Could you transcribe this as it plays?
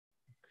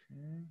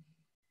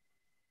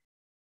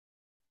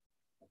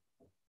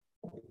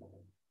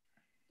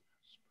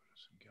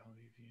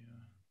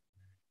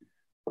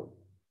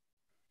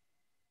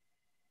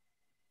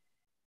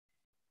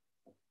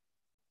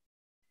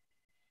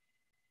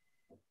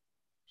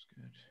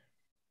Good.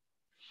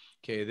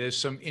 Okay, there's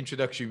some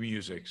introductory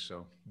music,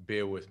 so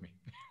bear with me.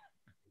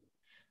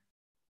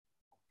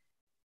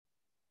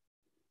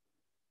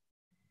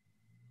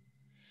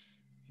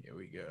 Here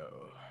we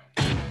go.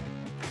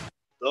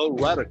 The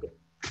radical,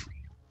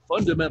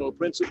 fundamental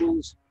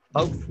principles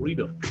of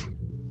freedom,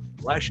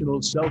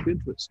 rational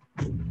self-interest,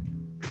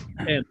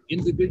 and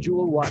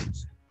individual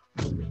rights.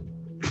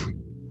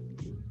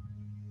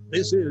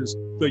 This is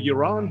the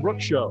Yaron Brook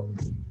Show.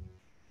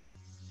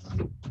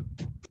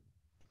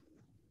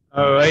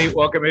 All right,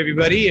 welcome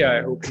everybody.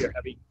 I hope you're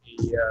having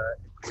a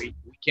great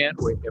weekend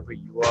wherever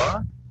you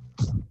are.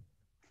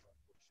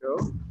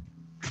 So,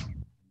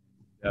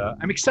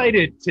 I'm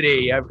excited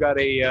today. I've got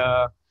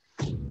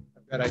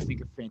I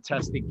think a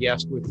fantastic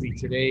guest with me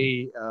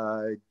today,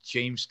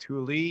 James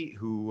Tooley,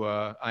 who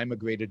I'm a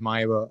great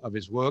admirer of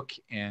his work,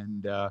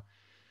 and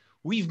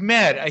we've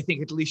met, I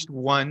think, at least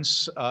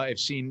once. I've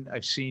seen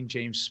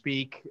James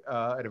speak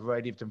at a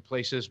variety of different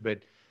places,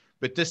 but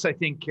this, I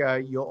think,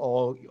 you're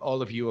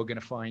all of you are going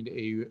to find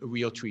a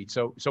real treat.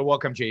 So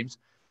welcome, James.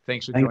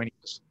 Thanks for joining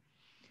us.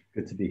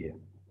 Good to be here.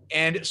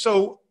 And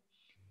so,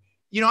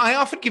 I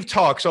often give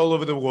talks all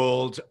over the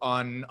world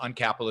on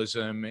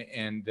capitalism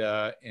and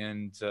the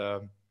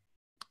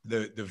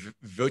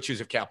virtues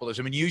of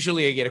capitalism. And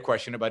usually I get a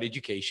question about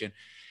education,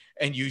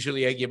 and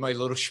usually I give my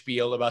little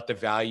spiel about the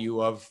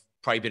value of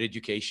private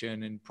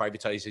education and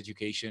privatized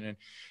education and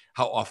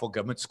how awful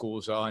government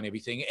schools are and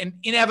everything. And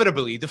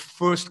inevitably, the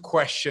first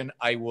question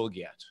I will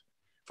get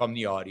from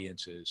the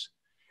audience is,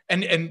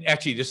 and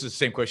actually this is the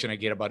same question I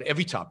get about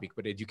every topic,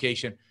 but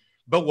education,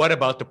 but what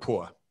about the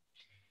poor?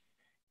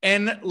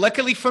 And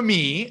luckily for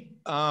me,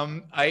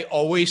 I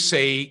always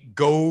say,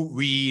 go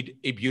read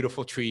A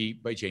Beautiful Tree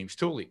by James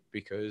Tooley,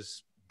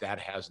 because that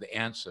has the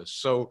answer.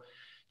 So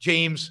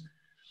James,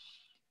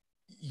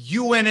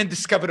 you went and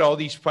discovered all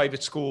these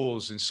private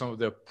schools in some of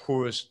the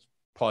poorest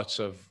parts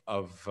of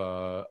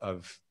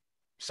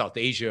South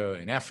Asia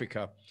and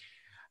Africa.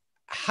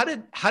 How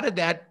did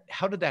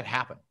that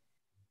happen?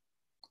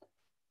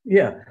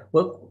 Yeah,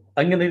 well,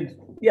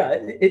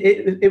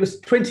 it was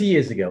 20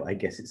 years ago, I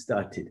guess it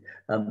started.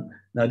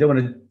 Now, I don't want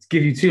to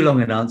give you too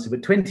long an answer,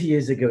 but 20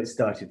 years ago it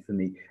started for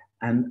me.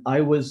 And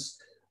my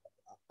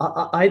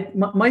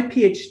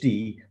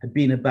PhD had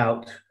been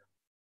about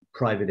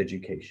private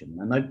education,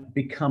 and I'd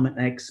become an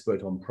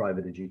expert on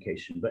private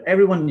education. But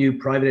everyone knew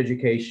private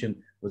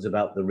education was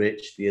about the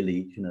rich, the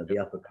elite, the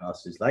upper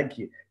classes, like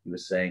you were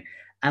saying.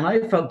 And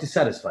I felt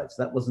dissatisfied.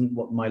 So that wasn't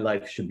what my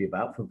life should be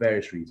about, for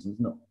various reasons,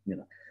 not,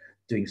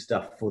 doing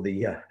stuff for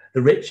the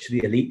rich,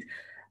 the elite.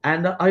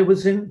 And I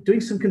was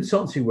doing some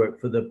consultancy work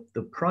for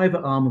the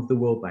private arm of the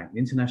World Bank, the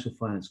International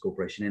Finance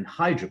Corporation, in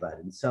Hyderabad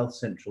in South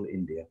Central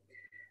India.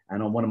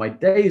 And on one of my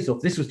days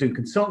off, this was doing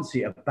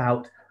consultancy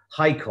about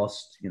high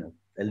cost,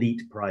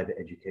 elite private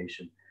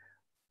education.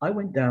 I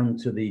went down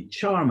to the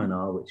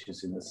Charminar, which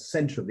is in the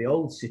center of the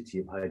old city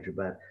of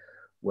Hyderabad,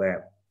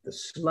 where the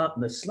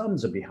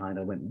slums are behind.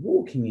 I went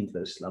walking into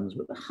those slums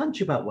with a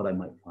hunch about what I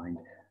might find.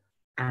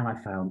 And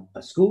I found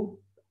a school,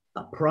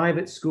 a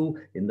private school,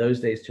 in those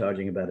days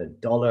charging about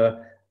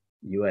 $1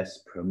 US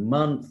per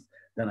month.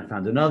 Then I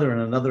found another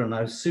and another, and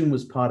I soon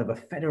was part of a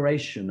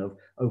federation of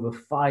over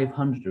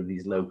 500 of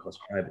these low-cost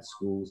private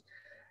schools.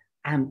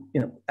 And,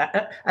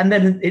 and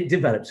then it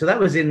developed. So that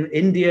was in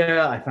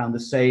India. I found the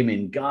same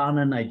in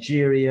Ghana,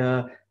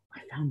 Nigeria. I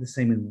found the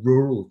same in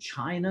rural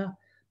China,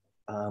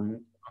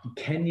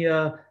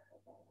 Kenya.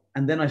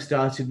 And then I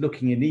started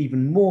looking in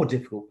even more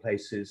difficult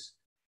places.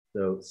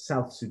 So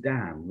South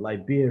Sudan,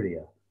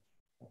 Liberia,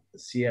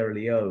 Sierra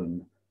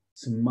Leone,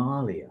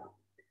 Somalia,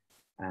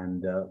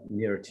 and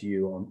nearer to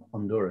you,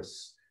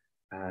 Honduras.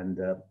 And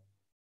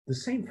the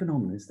same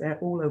phenomenon is there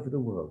all over the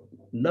world.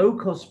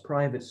 Low-cost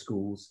private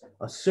schools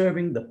are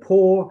serving the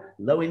poor,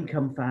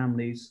 low-income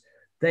families.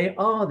 They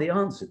are the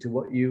answer to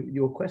what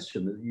your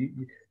question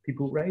that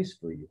people raise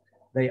for you.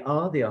 They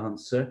are the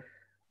answer.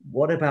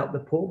 What about the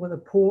poor? Well, the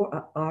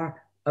poor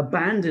are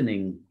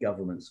abandoning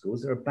government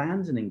schools. They're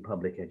abandoning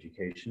public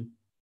education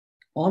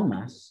en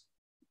masse.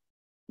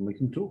 And we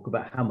can talk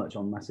about how much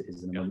en masse it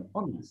is in a moment,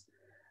 en masse.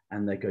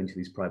 And they're going to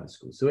these private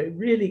schools. So it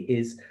really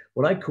is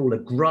what I call a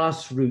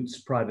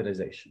grassroots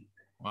privatization.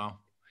 Wow.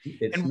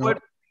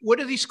 What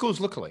do these schools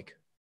look like?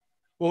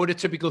 What would a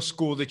typical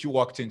school that you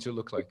walked into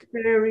look like?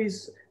 It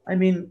varies. I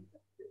mean,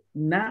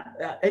 now,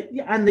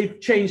 and they've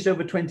changed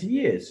over 20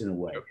 years in a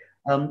way.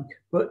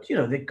 But,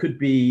 there could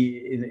be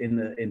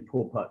in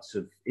poor parts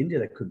of India,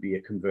 there could be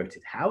a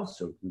converted house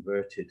or a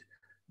converted,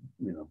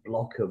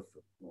 block of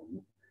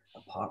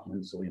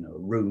apartments or,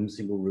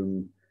 single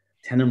room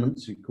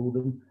tenements, we call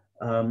them.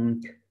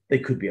 They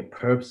could be a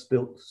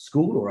purpose-built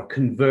school or a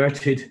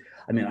converted.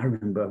 I mean, I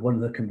remember one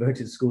of the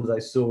converted schools I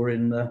saw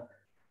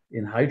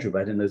in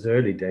Hyderabad in those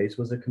early days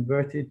was a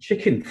converted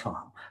chicken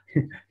farm,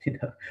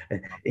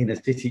 in a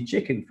city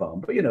chicken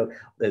farm. But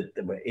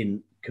they were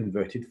in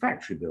converted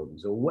factory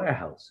buildings or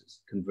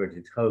warehouses,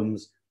 converted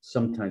homes,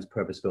 sometimes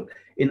purpose-built.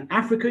 In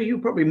Africa, you're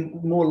probably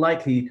more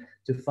likely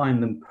to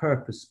find them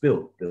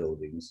purpose-built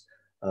buildings.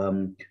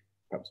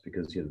 perhaps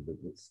because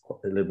it's quite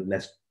a little bit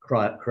less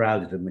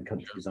crowded in the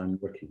countries I'm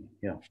working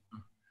in. Yeah.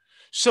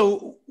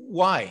 So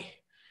why,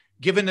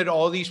 given that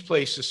all these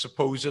places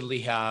supposedly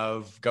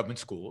have government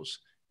schools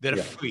that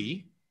are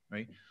free,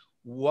 right?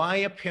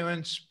 Why are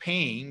parents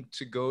paying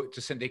to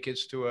send their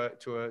kids to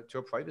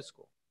a private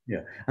school?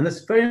 Yeah, and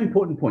that's a very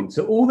important point.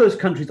 So all those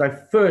countries I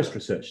first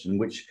researched in,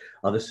 which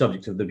are the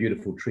subject of the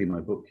beautiful tree, my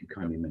book you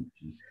kindly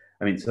mentioned.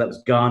 I mean, so that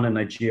was Ghana,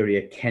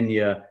 Nigeria,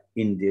 Kenya,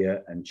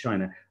 India, and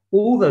China.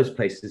 All those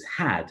places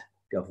had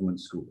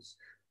government schools.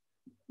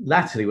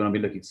 Latterly, when I've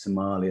been looking at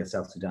Somalia,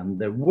 South Sudan,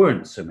 there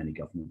weren't so many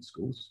government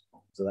schools.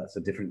 So that's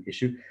a different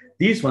issue.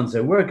 These ones,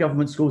 there were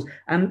government schools,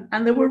 and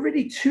there were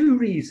really two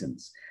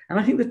reasons. And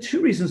I think the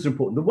two reasons are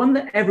important. The one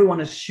that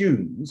everyone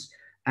assumes,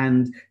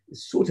 and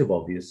is sort of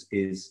obvious,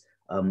 is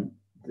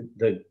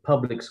the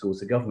public schools,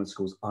 the government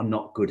schools, are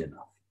not good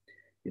enough.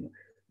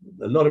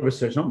 A lot of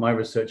research, not my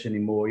research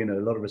anymore, a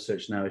lot of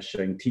research now is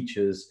showing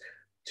teachers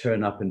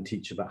turn up and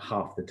teach about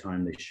half the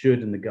time they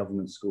should in the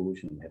government schools.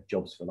 They have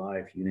jobs for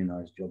life,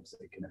 unionized jobs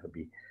that can never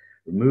be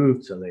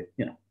removed. So they,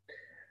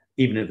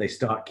 even if they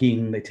start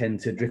keen, they tend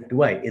to drift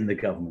away in the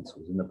government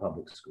schools, in the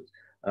public schools.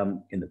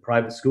 In the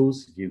private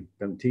schools, if you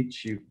don't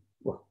teach, you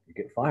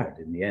get fired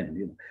in the end,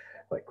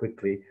 quite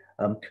quickly.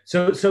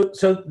 So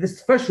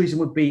this first reason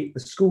would be the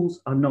schools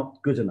are not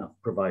good enough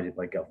provided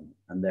by government,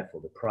 and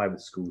therefore the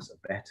private schools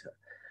are better.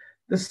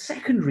 The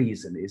second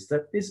reason is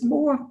that it's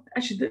more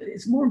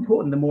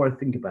important the more I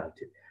think about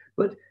it.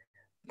 But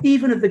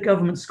even if the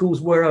government schools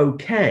were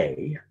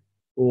okay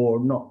or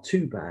not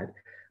too bad,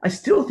 I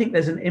still think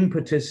there's an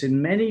impetus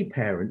in many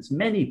parents,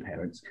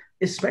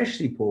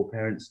 especially poor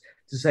parents,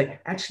 to say,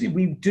 actually,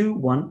 we do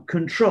want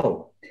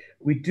control.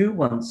 We do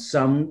want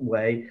some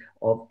way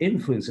of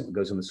influencing what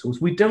goes on in the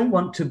schools. We don't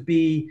want to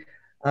be,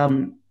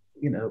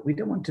 we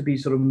don't want to be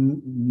sort of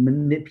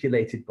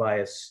manipulated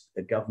by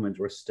a government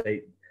or a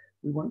state.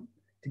 We want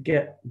to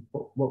get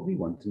what we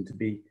want and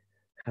to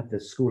have the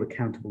school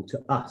accountable to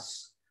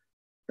us.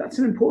 That's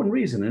an important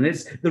reason. And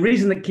it's the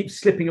reason that keeps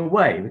slipping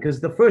away,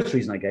 because the first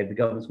reason I gave, the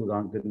government schools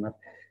aren't good enough,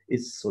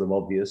 is sort of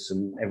obvious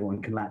and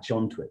everyone can latch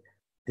onto it.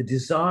 The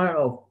desire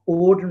of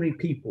ordinary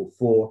people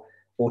for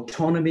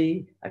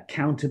autonomy,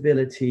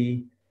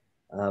 accountability,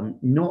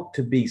 not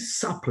to be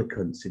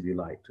supplicants, if you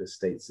like, to a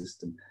state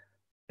system.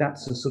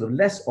 That's a sort of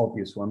less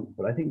obvious one,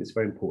 but I think it's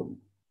very important.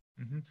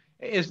 Mm-hmm.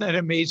 Isn't that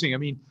amazing? I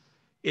mean,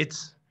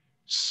 it's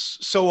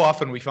so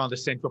often we found the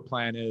central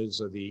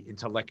planners or the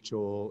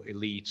intellectual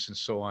elites and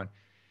so on,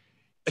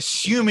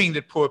 assuming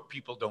that poor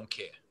people don't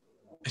care,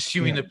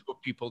 assuming that poor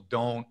people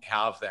don't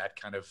have that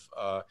kind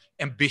of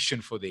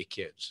ambition for their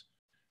kids,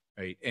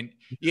 right? And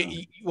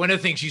one of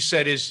the things you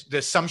said is the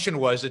assumption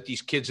was that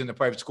these kids in the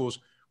private schools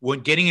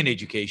weren't getting an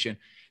education,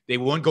 they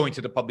weren't going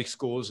to the public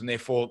schools, and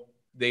therefore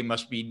they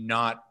must be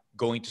not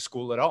going to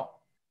school at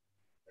all.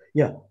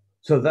 Yeah,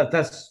 so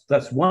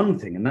that's one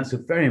thing, and that's a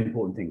very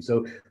important thing.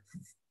 So,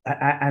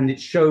 and it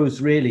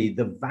shows really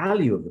the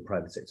value of the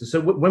private sector.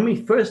 So when I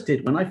first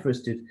did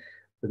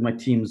with my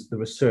teams the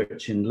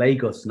research in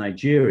Lagos,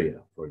 Nigeria,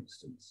 for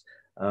instance,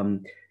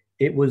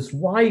 it was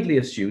widely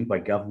assumed by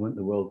government,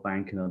 the World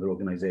Bank and other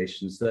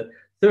organizations that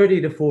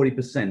 30 to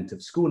 40%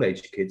 of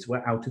school-aged kids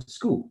were out of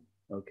school,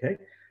 okay?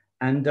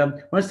 And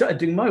when I started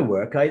doing my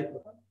work,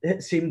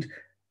 it seemed,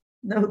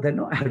 no, they're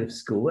not out of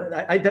school.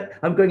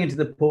 I'm going into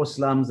the poor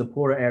slums, the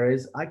poorer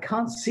areas. I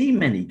can't see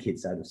many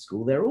kids out of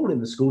school. They're all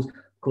in the schools.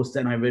 Of course,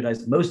 then I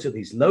realized most of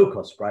these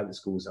low-cost private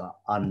schools are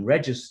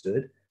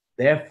unregistered.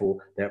 Therefore,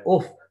 they're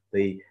off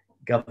the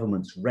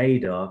government's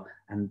radar.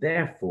 And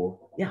therefore,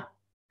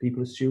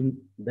 people assume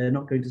they're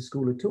not going to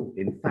school at all.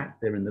 In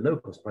fact, they're in the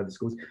low-cost private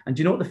schools. And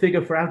do you know what the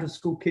figure for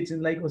out-of-school kids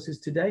in Lagos is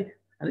today?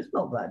 And it's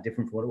not that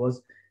different from what it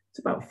was. It's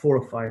about 4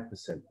 or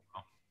 5%.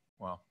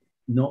 Wow.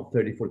 Not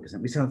 30, 40%.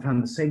 We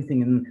found the same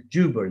thing in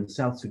Juba in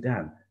South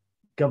Sudan.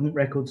 Government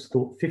records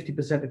thought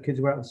 50% of kids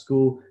were out of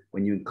school.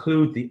 When you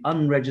include the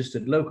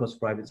unregistered low-cost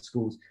private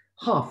schools,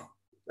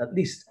 at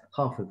least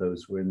half of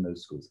those were in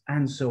those schools,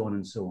 and so on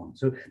and so on.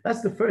 So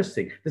that's the first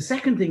thing. The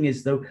second thing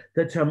is, though,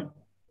 that,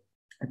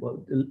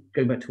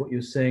 going back to what you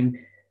were saying,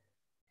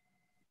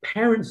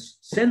 parents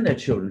send their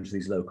children to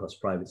these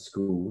low-cost private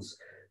schools.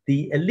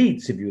 The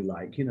elites, if you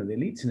like, the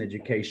elites in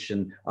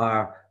education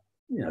are,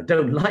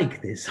 don't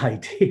like this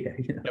idea.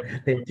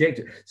 They object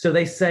to it. So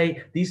they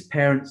say these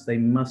parents, they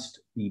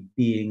must be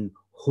being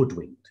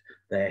hoodwinked.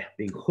 They're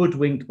being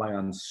hoodwinked by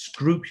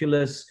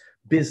unscrupulous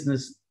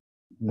business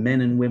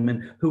men and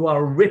women who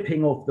are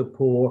ripping off the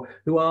poor,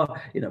 who are,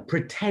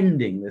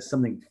 pretending there's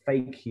something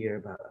fake here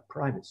about a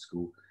private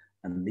school.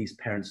 And these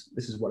parents,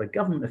 this is what a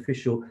government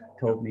official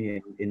told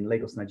me in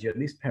Lagos, Nigeria,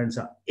 these parents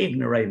are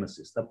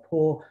ignoramuses. The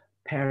poor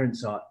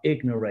parents are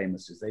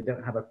ignoramuses. They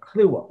don't have a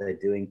clue what they're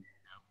doing.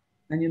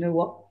 And you know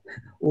what?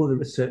 All the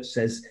research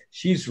says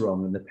she's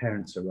wrong and the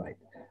parents are right.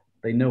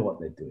 They know what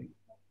they're doing.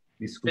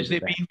 Has there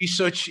been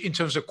research in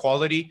terms of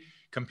quality,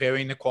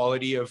 comparing the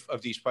quality of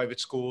these private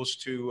schools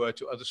to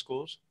other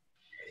schools?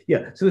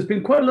 Yeah, so there's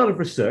been quite a lot of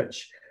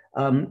research.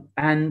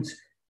 And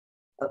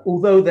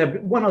although there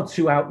are one or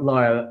two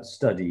outlier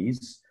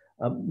studies,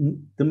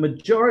 The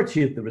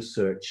majority of the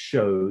research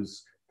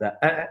shows that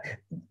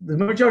the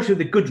majority of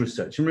the good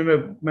research, and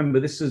remember,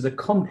 this is a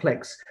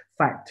complex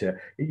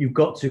factor that you've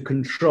got to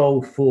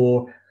control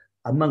for,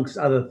 amongst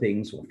other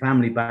things,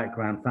 family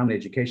background, family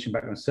education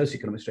background,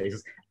 socioeconomic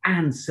status,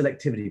 and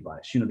selectivity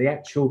bias. The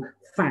actual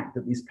fact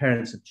that these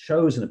parents have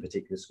chosen a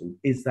particular school,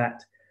 is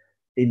that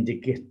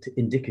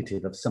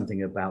indicative of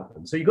something about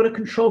them? So you've got to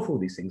control for all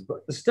these things,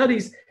 but the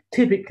studies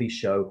typically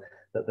show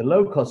that the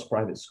low-cost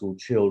private school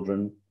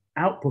children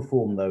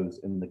outperform those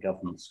in the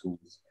government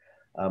schools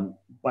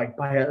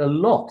by a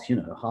lot,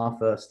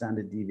 half a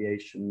standard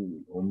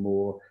deviation or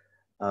more.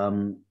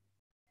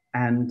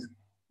 And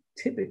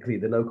typically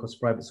the low-cost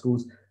private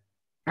schools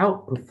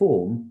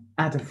outperform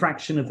at a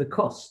fraction of the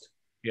cost.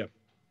 Yeah.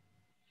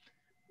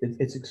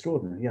 It's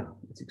extraordinary. Yeah,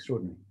 it's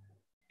extraordinary.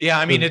 Yeah,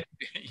 I mean,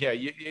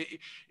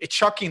 it's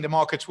shocking the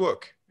markets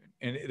work,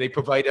 and they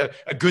provide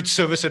a good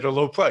service at a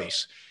low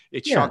price.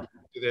 It's shocking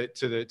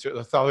to the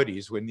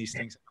authorities when these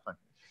things happen.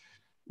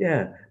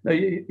 Yeah, no,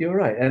 you're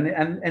right,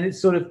 and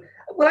it's sort of,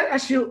 well,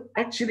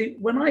 actually,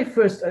 when I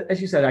first,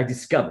 as you said, I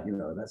discovered,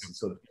 that's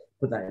sort of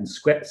put that in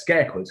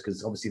scare quotes,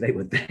 because obviously they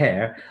were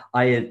there.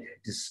 I had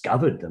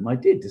discovered them. I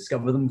did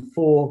discover them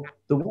for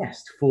the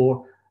West,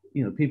 for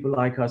people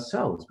like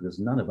ourselves, because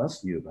none of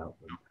us knew about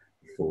them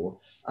before.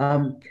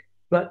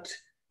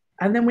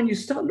 And then when you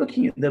start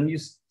looking at them, you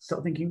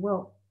start thinking,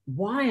 well,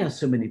 why are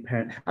so many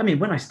parents? I mean,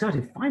 when I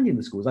started finding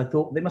the schools, I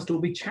thought they must all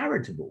be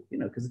charitable,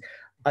 because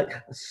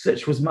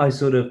such was my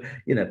sort of,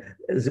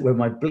 as it were,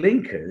 my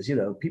blinkers.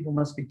 People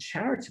must be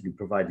charitably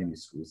providing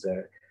these schools.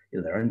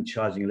 They're only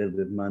charging a little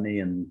bit of money,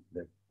 and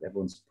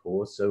everyone's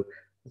poor, so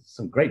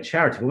some great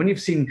charity. But when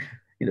you've seen,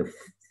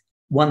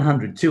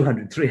 100,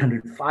 200,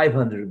 300,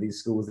 500 of these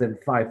schools, then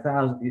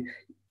 5,000.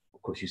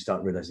 Of course, you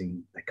start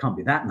realizing there can't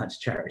be that much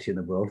charity in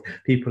the world.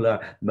 People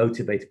are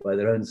motivated by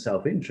their own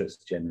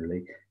self-interest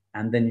generally.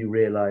 And then you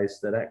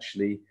realize that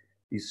actually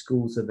these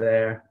schools are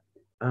there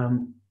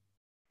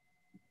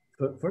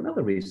for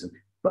another reason.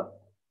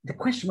 But the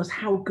question was,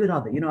 how good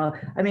are they?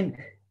 I mean,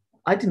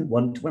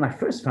 when I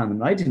first found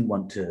them, I didn't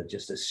want to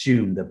just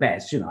assume the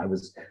best.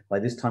 By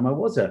this time I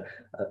was a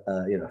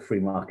free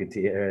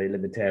marketeer, a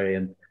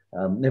libertarian.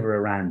 Never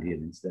a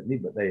Randian, incidentally,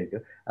 but there you go.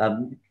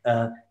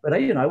 But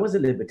I was a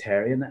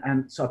libertarian,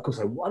 and so of course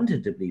I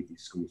wanted to believe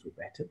these schools were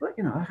better. But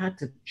I had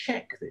to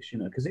check this,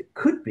 because it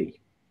could be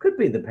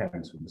the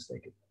parents were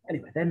mistaken.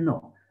 Anyway, they're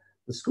not.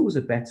 The schools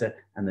are better,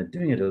 and they're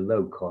doing it at a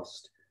low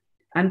cost.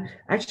 And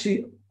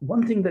actually,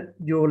 one thing that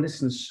your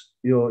listeners,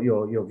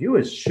 your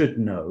viewers should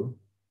know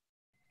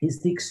is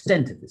the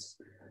extent of this.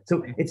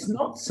 So it's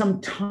not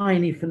some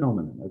tiny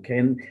phenomenon, okay?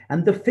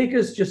 And the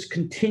figures just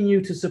continue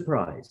to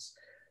surprise.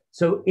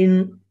 So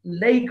in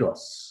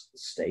Lagos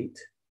state,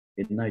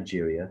 in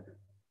Nigeria,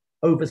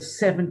 over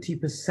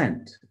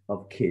 70%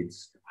 of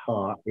kids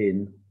are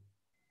in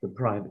the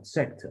private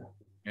sector.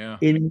 Yeah.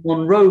 In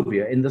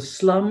Monrovia, in the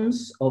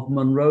slums of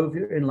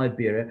Monrovia in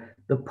Liberia,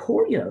 the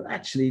poor,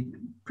 actually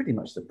pretty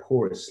much the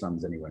poorest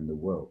slums anywhere in the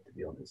world, to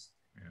be honest.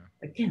 Yeah.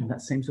 Again,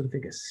 that same sort of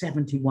figure,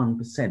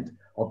 71%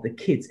 of the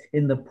kids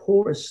in the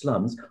poorest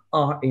slums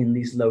are in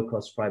these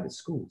low-cost private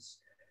schools.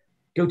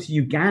 Go to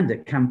Uganda,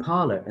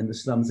 Kampala, and the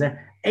slums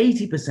there,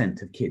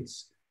 80% of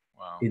kids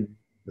in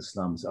the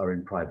slums are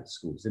in private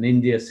schools. In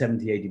India,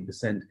 70,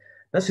 80%.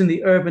 That's in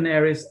the urban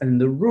areas, and in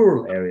the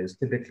rural areas,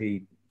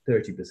 typically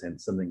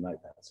 30%, something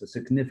like that. So a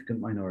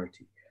significant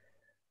minority.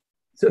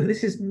 So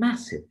this is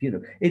massive.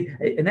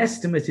 An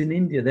estimate in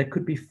India, there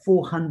could be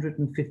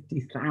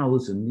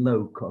 450,000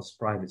 low-cost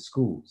private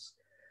schools.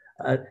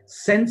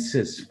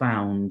 Census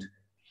found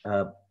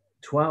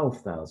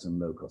 12,000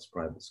 low-cost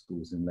private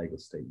schools in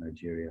Lagos State,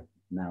 Nigeria,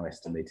 now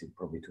estimated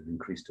probably to have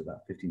increased to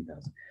about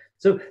 15,000.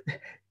 So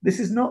this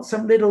is not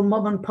some little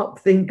mom and pop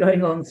thing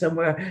going on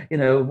somewhere,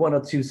 one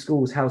or two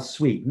schools, how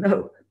sweet.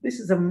 No, this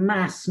is a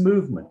mass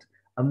movement,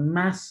 a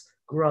mass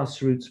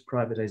grassroots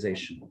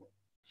privatization.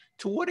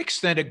 To what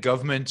extent are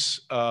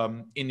governments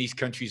in these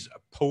countries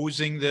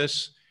opposing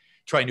this,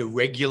 trying to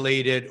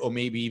regulate it, or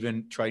maybe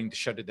even trying to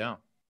shut it down?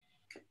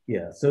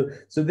 Yeah, so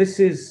this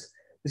is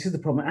the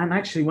problem. And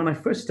actually, when I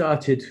first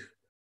started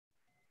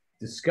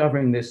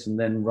discovering this and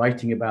then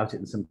writing about it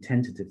and some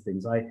tentative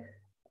things, I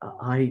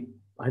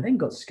then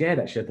got scared.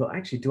 Actually, I thought,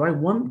 actually, do I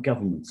want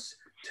governments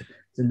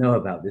to know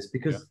about this?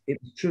 Because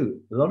it's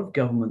true, a lot of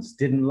governments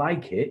didn't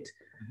like it,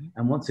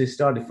 and once they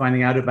started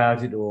finding out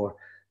about it, or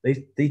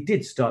they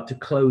did start to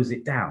close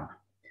it down,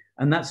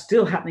 and that's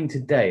still happening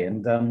today.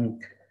 And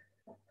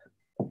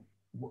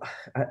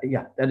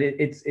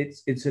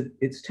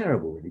it's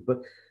terrible, really.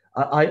 But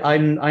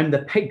I'm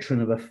the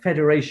patron of a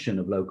federation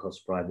of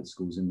low-cost private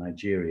schools in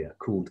Nigeria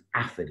called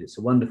AFED. It's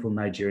a wonderful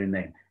Nigerian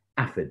name,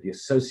 AFED, the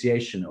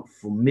Association of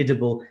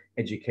Formidable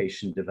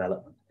Education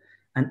Development.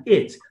 And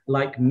it,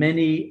 like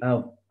many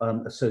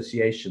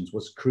associations,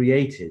 was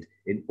created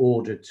in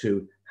order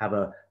to have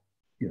a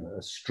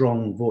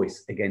strong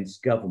voice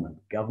against government.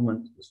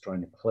 Government was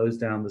trying to close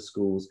down the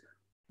schools.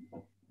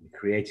 We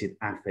created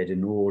AFED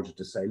in order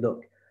to say,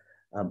 look,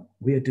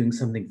 we are doing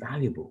something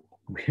valuable.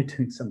 We are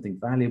doing something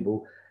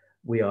valuable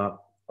We are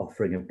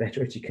offering a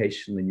better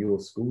education than your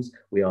schools.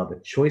 We are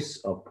the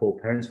choice of poor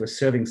parents. We're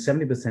serving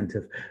 70%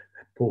 of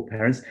poor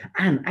parents.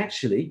 And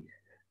actually,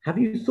 have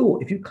you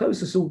thought, if you close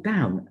this all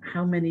down,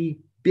 how many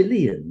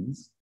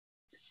billions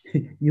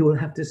you will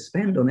have to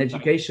spend on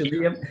education?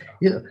 You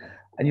know,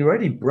 and you're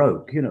already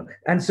broke, you know.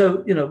 And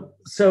so, you know,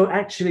 so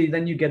actually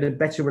then you get a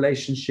better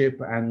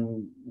relationship,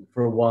 and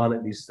for a while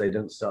at least they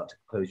don't start to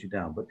close you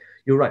down. But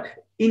you're right.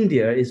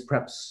 India is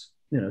perhaps,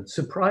 you know,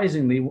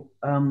 surprisingly,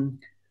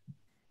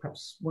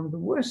 perhaps one of the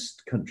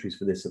worst countries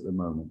for this at the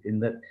moment, in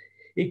that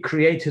it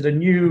created a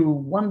new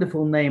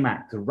wonderful name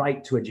act, the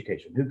right to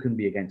education. Who can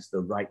be against the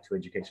right to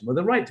education? Well,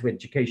 the right to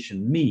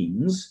education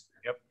means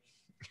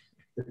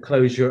the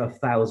closure of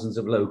thousands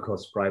of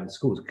low-cost private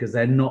schools because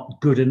they're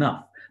not good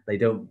enough. They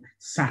don't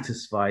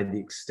satisfy the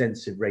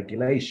extensive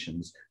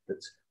regulations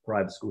that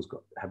private schools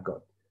have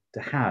got to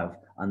have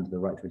under the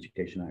Right to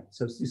Education Act.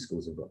 So these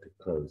schools have got to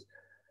close.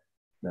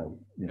 No,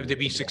 you know, have they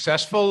been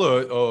successful,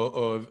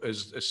 or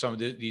is some of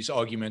these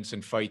arguments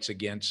and fights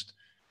against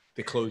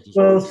the closures?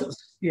 Well,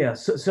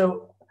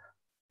 so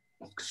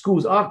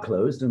schools are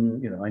closed,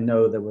 and you know, I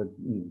know there were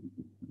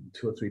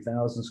 2,000 or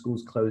 3,000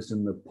 schools closed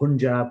in the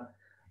Punjab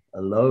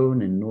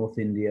alone in North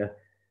India.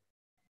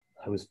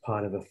 I was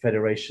part of a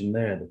federation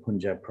there, the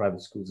Punjab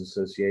Private Schools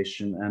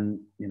Association, and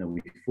you know,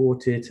 we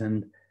fought it.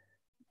 And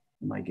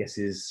my guess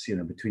is, you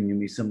know, between you and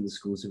me, some of the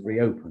schools have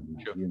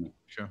reopened. Sure. You know,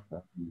 sure.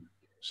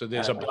 So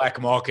there's a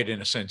black market in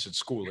a sense at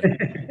schooling.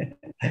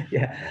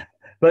 Yeah,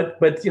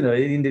 but you know,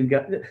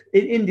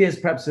 India is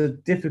perhaps a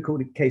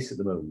difficult case at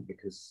the moment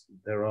because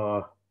there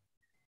are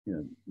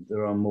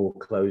more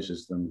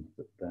closures than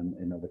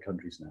in other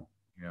countries now.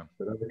 Yeah.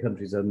 But other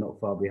countries are not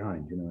far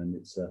behind, you know, and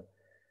it's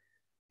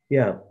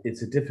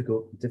a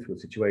difficult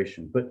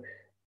situation. But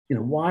you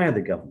know, why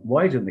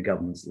don't the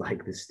governments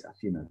like this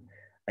stuff? You know,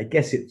 I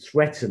guess it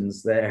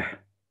threatens their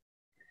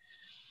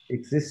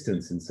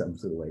existence in some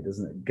sort of way,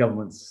 doesn't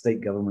it?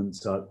 State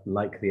governments are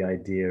like the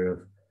idea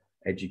of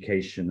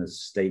education as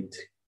state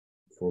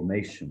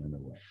formation in a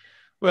way.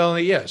 Well,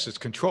 yes, it's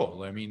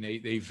control. I mean,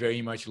 they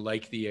very much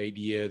like the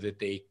idea that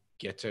they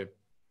get to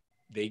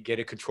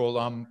control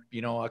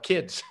our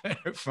kids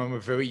from a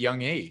very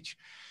young age.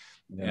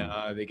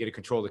 Yeah. They get to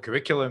control the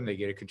curriculum, they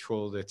get to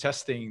control the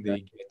testing, they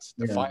get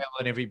to file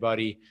on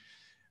everybody.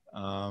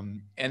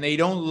 And they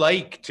don't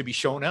like to be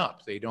shown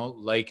up. They don't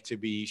like to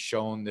be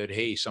shown that,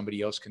 hey,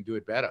 somebody else can do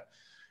it better.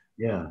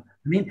 Yeah.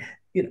 I mean,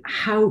 you know,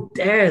 how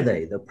dare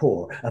they, the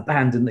poor,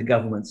 abandon the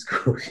government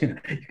schools? You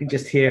know, you can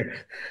just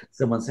hear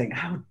someone saying,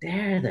 how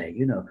dare they?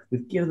 You know,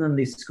 we've given them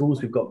these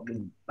schools, we've got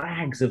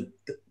bags of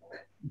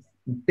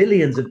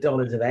billions of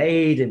dollars of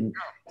aid and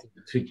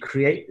to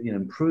create, you know,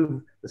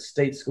 improve the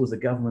state schools, the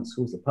government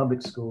schools, the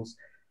public schools.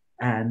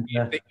 And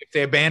if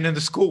they abandon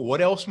the school,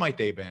 what else might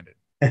they abandon?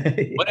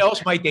 What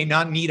else might they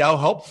not need our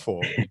help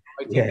for? I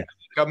think the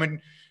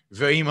government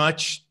very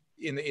much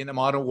in the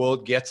modern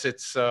world gets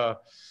its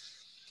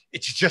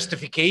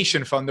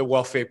justification from the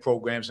welfare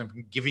programs and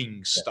from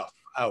giving stuff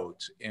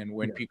out. And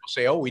when people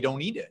say, "Oh, we don't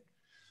need it,"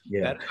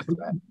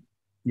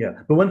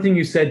 But one thing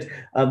you said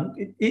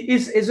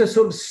is a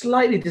sort of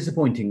slightly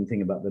disappointing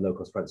thing about the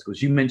low-cost private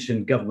schools. You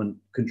mentioned government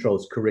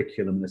controls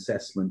curriculum and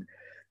assessment.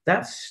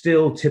 That's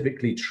still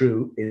typically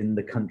true in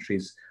the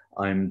countries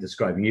I'm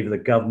describing, either the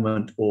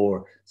government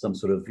or some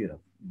sort of, you know,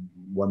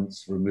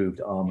 once removed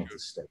arm of the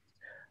state.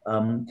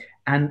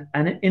 And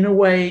in a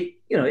way,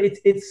 you know,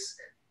 it's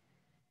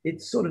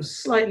sort of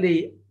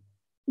slightly,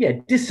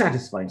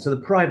 dissatisfying. So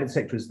the private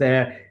sector is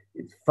there,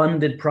 it's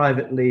funded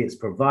privately, it's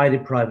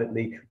provided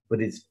privately,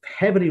 but it's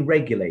heavily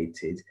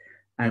regulated.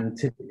 And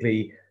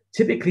typically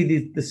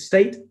the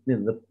state, you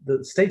know,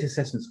 the state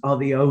assessments are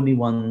the only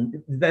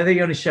one, they're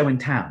the only show in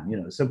town, you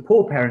know. So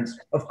poor parents,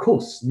 of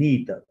course,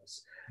 need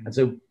those. And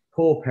so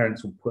poor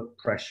parents will put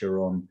pressure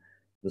on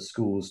the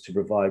schools to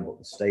provide what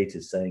the state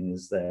is saying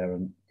is there.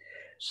 And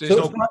so there's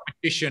no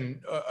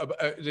competition.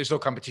 There's no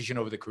competition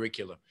over the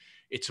curriculum.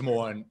 It's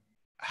more on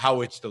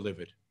how it's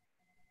delivered.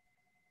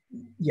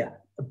 Yeah,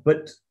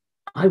 but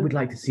I would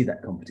like to see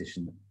that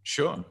competition.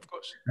 Sure, of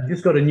course. I've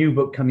just got a new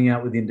book coming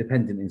out with the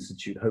Independent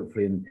Institute,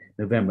 hopefully in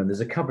November, and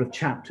there's a couple of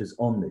chapters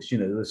on this. You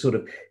know,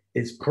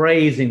 it's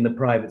praising the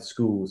private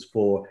schools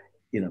for,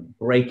 you know,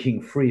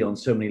 breaking free on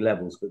so many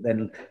levels, but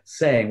then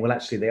saying, well,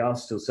 actually, they are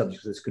still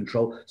subject to this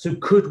control. So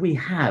could we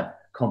have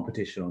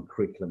competition on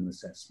curriculum and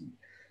assessment?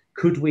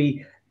 Could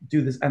we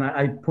do this? And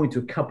I point to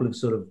a couple of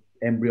sort of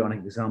embryonic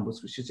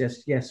examples, which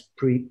suggest, yes,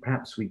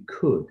 perhaps we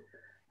could.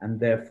 And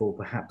therefore,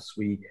 perhaps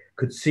we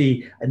could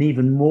see an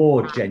even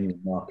more genuine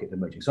market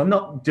emerging. So I'm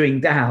not doing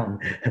down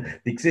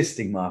the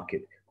existing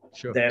market.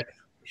 Sure. They're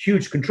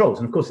huge controls.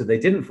 And of course, if they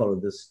didn't follow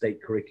the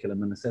state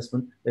curriculum and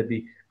assessment, they'd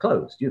be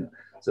closed, you know.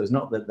 So it's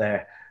not that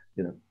they're,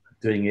 you know,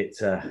 doing it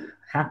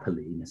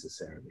happily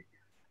necessarily.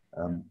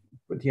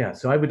 But yeah,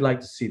 so I would like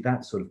to see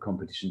that sort of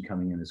competition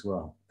coming in as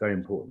well. Very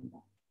important.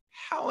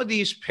 How are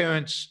these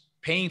parents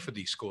paying for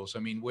these schools? I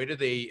mean, how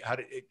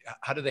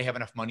do they have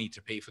enough money to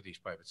pay for these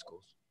private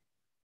schools?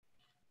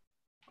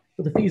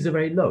 But the fees are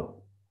very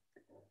low.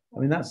 I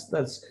mean, that's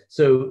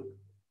so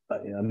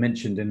I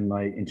mentioned in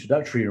my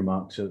introductory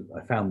remarks,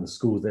 I found the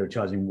schools, they were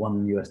charging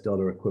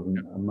 $1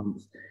 equivalent a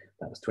month.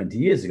 That was 20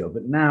 years ago.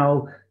 But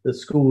now the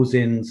schools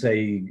in,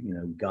 say,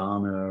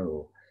 Ghana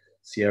or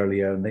Sierra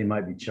Leone, they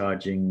might be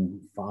charging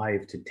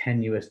 $5 to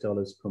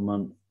 $10 per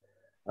month.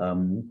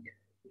 In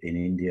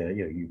India,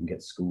 you can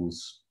get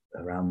schools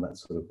around that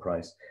sort of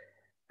price.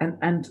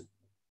 And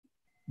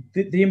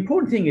the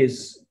important thing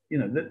is,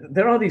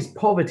 there are these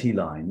poverty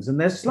lines, and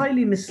they're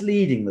slightly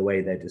misleading the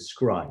way they're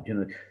described.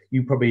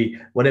 You probably,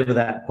 whatever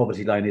that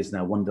poverty line is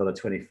now,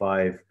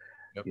 $1.25,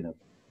 Yep.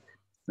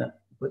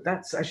 But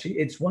that's actually,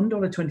 it's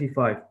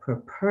 $1.25 per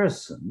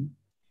person,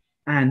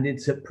 and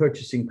it's at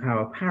purchasing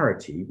power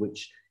parity,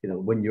 which,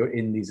 when you're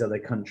in these other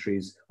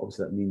countries,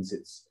 obviously that means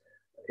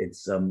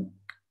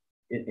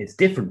it's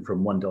different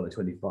from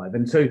 $1.25.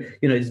 And so,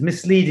 it's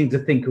misleading to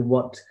think of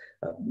what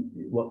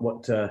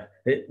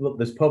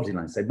those poverty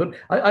lines say. But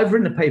I've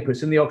written a paper,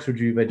 it's in the Oxford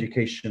Review of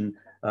Education,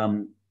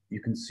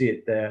 you can see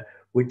it there,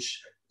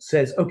 which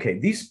says, okay,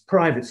 these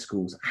private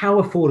schools,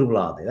 how affordable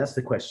are they? That's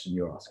the question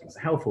you're asking.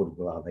 So how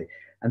affordable are they?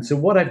 And so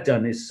what I've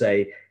done is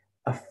say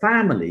a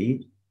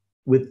family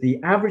with the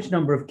average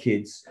number of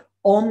kids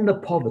on the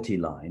poverty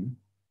line,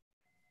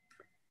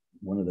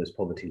 one of those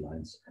poverty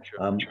lines,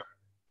 Sure.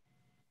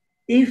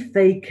 if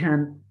they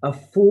can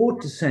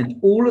afford to send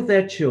all of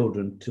their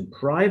children to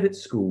private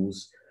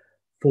schools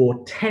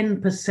for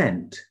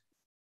 10%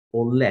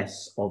 or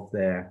less of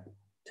their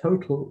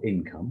total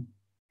income,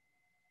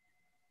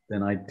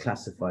 then I'd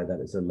classify that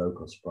as a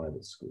low-cost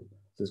private school.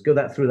 So let's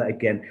go through that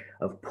again.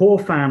 A poor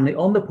family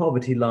on the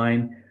poverty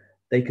line,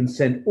 they can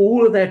send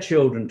all of their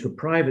children to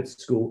private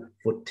school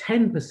for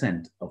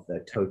 10% of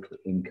their total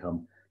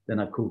income. Then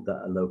I called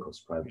that a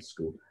low-cost private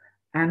school.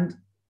 And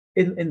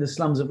in the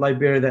slums of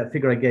Liberia, that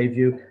figure I gave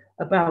you,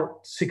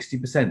 about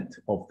 60%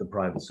 of the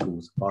private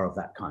schools are of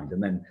that kind.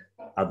 And then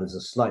others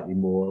are slightly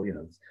more,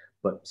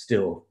 but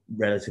still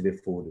relatively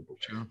affordable.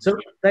 Sure. So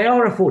they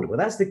are affordable.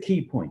 That's the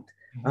key point.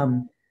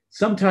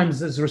 Sometimes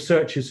there's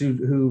researchers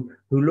who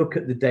look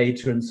at the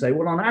data and say,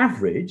 well, on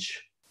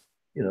average,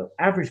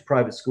 average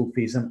private school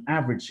fees and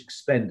average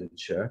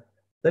expenditure,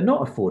 they're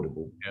not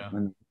affordable. Yeah.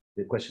 And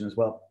the question is,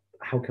 well,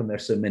 how come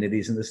there's so many of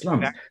these in the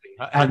slums? Exactly.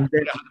 And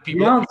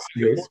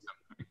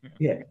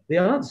the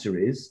answer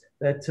is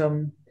that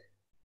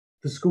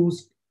the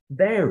schools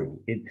vary.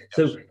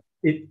 So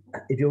if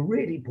you're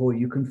really poor,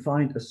 you can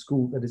find a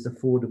school that is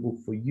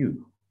affordable for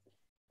you.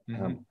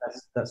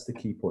 That's the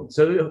key point.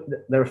 So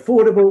they're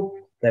affordable.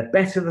 They're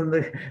better than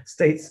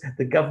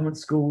the government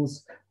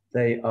schools.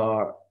 They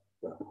are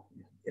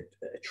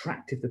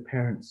attractive to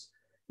parents.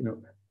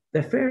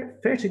 They're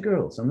fair to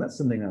girls, and that's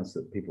something else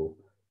that people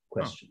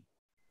question.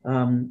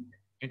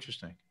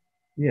 Interesting.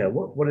 Yeah.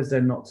 What is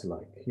there not to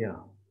like? Yeah.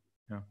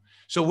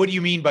 So what do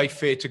you mean by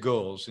fair to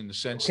girls, in the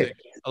sense that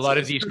a lot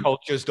of these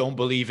cultures don't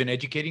believe in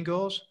educating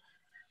girls?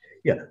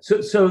 Yeah.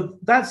 So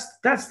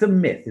that's the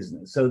myth,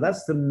 isn't it? So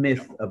that's the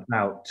myth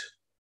about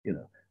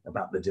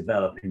the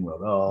developing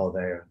world. Oh,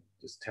 they're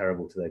just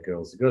terrible to their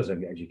girls. The girls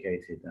don't get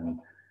educated, and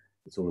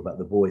it's all about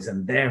the boys.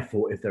 And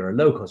therefore, if there are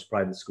low-cost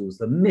private schools,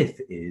 the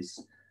myth is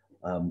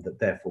that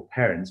therefore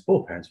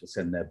poor parents will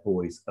send their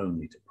boys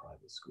only to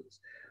private schools.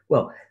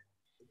 Well,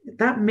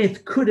 that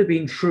myth could have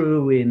been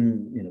true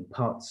in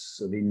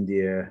parts of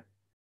India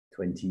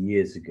 20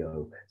 years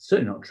ago.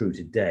 Certainly not true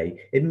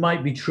today. It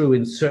might be true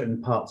in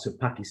certain parts of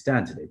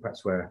Pakistan today,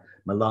 perhaps where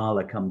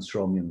Malala comes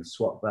from in the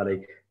Swat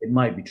Valley. It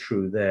might be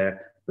true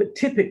there. But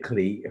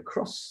typically,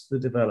 across the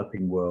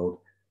developing world,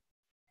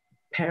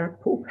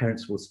 poor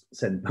parents will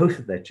send both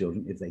of their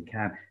children if they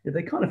can. If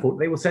they can't afford it,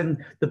 they will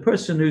send the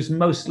person who's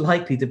most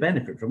likely to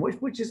benefit from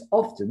which is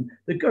often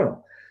the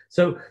girl.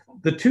 So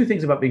the two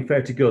things about being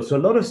fair to girls. So a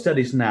lot of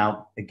studies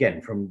now,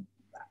 again, from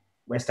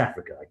West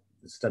Africa,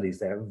 the studies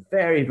there are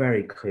very,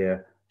 very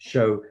clear,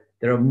 show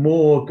there are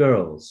more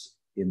girls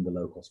in the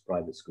low-cost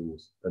private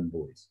schools than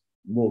boys.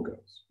 More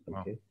girls,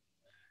 okay?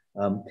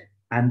 Wow.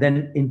 And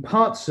then in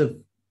parts of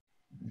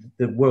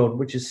the world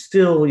which is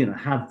still,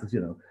 have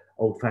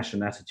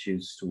old-fashioned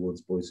attitudes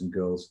towards boys and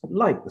girls,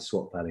 like the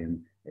Swat Valley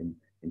in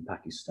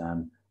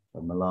Pakistan,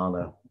 where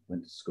Malala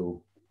went to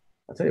school.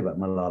 I'll tell you about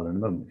Malala in a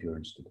moment if you're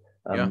interested.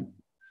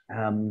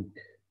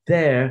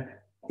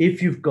 There,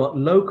 if you've got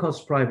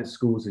low-cost private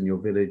schools in your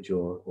village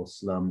or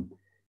slum,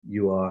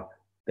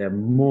 they're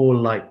more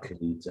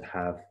likely to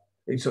have,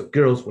 so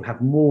girls will have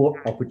more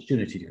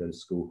opportunity to go to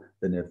school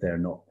than if they're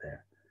not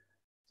there.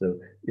 So,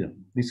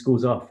 these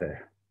schools are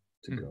fair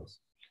to girls.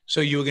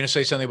 So you were going to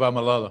say something about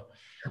Malala?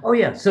 Oh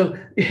yeah. So,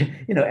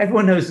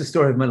 everyone knows the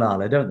story of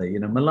Malala, don't they?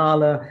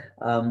 Malala,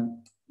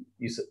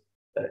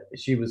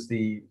 she was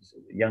the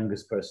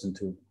youngest person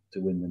to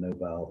win the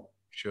Nobel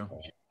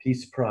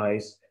Peace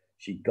Prize.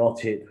 She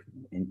got it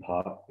in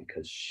part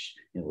because,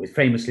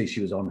 famously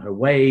she was on her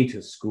way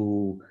to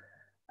school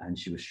and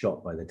she was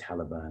shot by the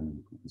Taliban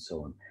and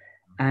so on.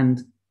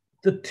 And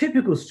the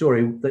typical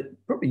story that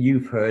probably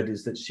you've heard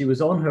is that she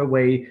was on her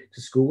way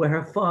to school where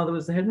her father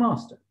was the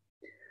headmaster.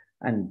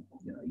 And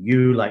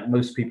you, like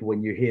most people,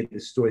 when you hear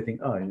this story,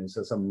 think, oh,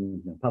 so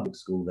some public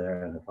school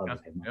there, and her father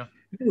came up.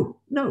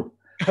 No.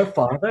 Her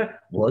father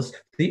was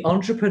the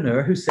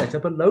entrepreneur who set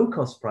up a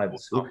low-cost private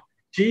school.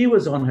 She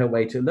was on her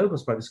way to a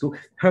low-cost private school.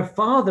 Her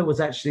father was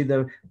actually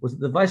the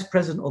vice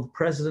president or the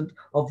president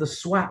of the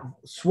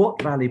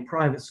Swat Valley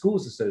Private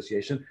Schools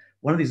Association,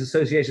 one of these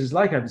associations,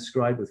 like I've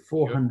described, with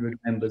 400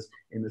 members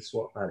in the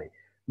Swat Valley.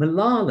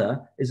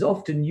 Malala is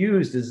often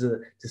used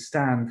to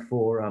stand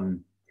for,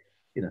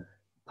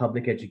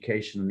 public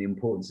education and the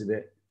importance of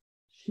it.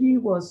 She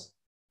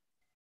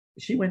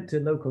went to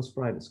low-cost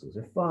private schools.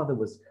 Her father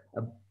was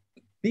a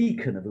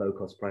beacon of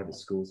low-cost private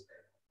schools,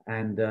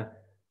 and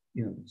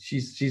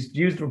she's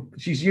used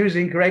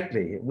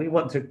incorrectly. We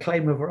want to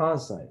claim her for our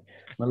side.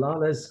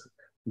 Malala's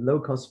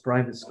low-cost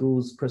private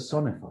schools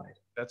personified.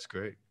 That's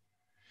great.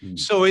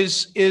 So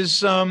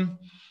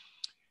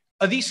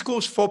are these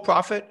schools for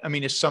profit? I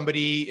mean, is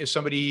somebody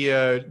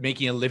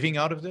making a living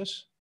out of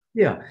this?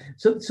 Yeah.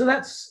 So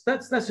that's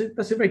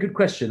a very good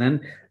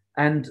question,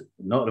 and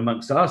not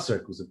amongst our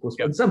circles, of course.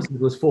 But in some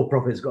circles,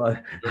 for-profit's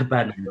got a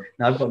bad name.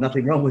 Now, I've got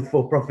nothing wrong with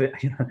for-profit.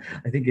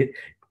 I think it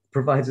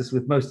provides us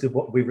with most of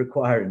what we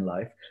require in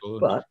life.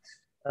 Absolutely. But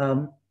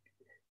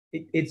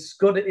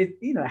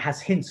it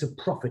has hints of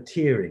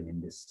profiteering in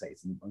this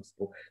state amongst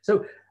people.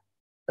 So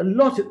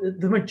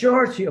the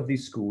majority of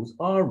these schools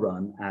are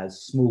run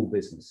as small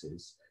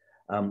businesses,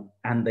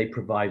 and they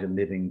provide a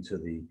living to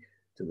the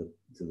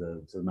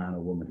man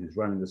or woman who's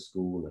running the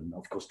school, and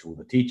of course to all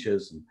the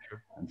teachers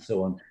and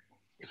so on.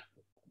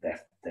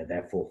 They're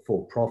therefore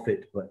for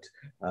profit, but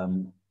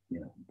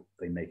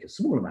they make a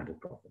small amount of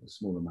profit, a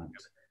small amount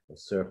of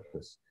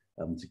surplus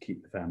to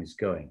keep the families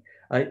going.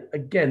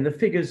 Again, the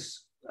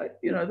figures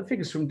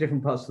from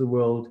different parts of the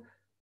world.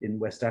 In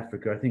West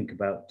Africa, I think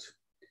about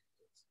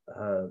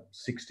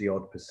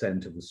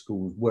 60-odd% of the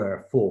schools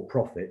were for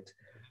profit,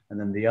 and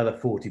then the other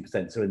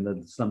 40%. So in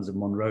the slums of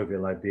Monrovia,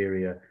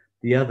 Liberia,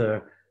 the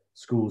other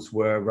schools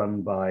were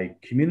run by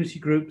community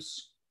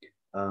groups,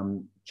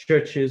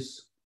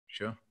 churches,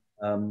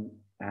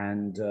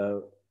 and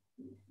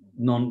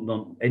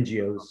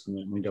non-NGOs,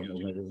 non-government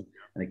organizations,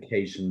 and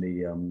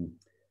occasionally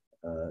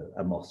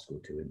a mosque or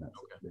two in that.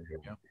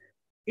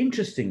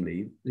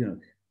 Interestingly,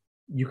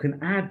 you can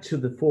add to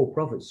the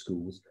for-profit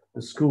schools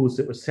the schools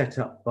that were set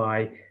up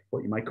by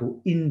what you might call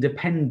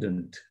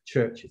independent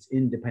churches,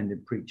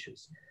 independent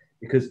preachers.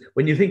 Because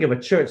when you think of a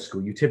church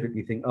school, you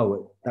typically think,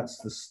 oh,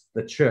 that's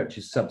the church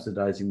is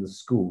subsidizing the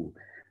school.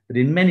 But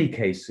in many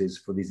cases,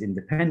 for these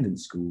independent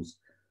schools,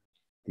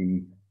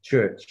 the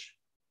church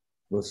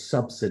was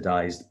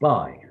subsidized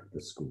by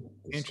the school.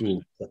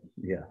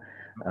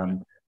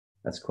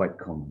 That's quite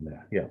common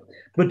there. Yeah,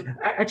 but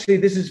actually,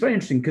 this is very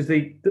interesting because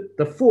the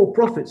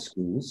for-profit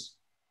schools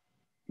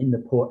in the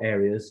poor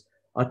areas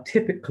are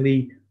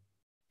typically,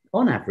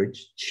 on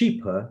average,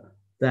 cheaper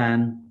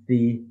than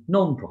the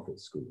non-profit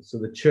schools. So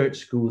the church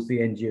schools, the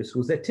NGO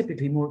schools, they're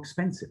typically more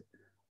expensive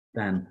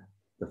than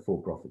the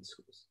for-profit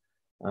schools,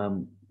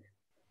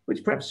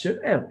 which perhaps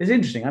is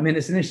interesting. I mean,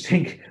 it's an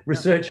interesting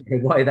research for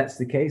why that's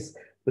the case,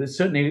 but it's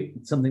certainly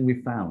something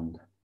we found.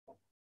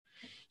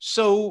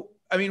 So,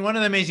 I mean, one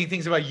of the amazing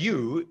things about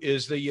you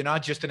is that you're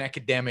not just an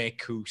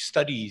academic who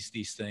studies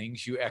these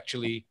things. You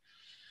actually,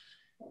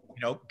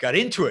 got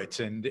into it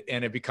and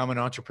have become an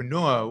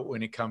entrepreneur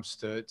when it comes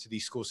to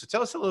these schools. So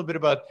tell us a little bit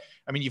about,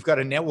 I mean, you've got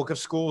a network of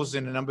schools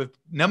and a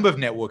number of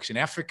networks in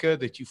Africa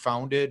that you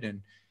founded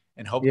and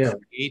helped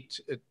create.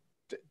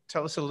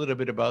 Tell us a little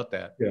bit about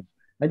that. Yeah.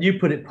 And you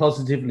put it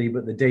positively,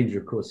 but the danger,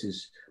 of course,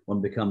 is one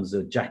becomes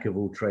a jack of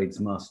all trades,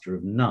 master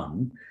of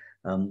none.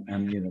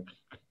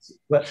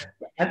 But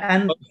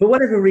for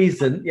whatever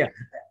reason,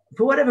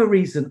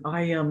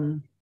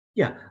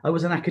 I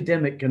was an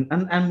academic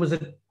and was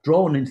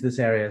drawn into this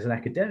area as an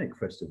academic,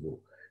 first of all.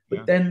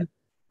 But then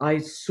I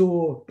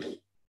saw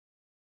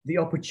the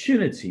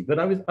opportunity, but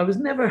I was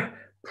never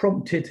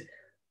prompted,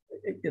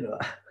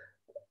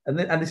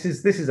 and this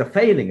is a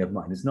failing of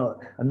mine.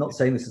 I'm not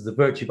saying this is a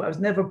virtue, but I was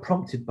never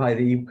prompted by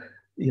the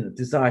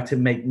desire to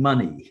make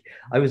money.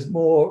 I was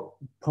more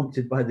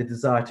prompted by the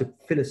desire to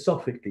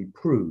philosophically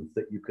prove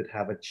that you could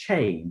have a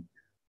chain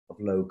of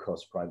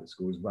low-cost private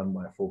schools run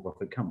by a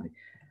for-profit company.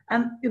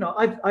 And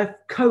I've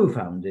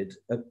co-founded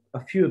a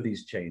few of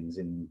these chains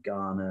in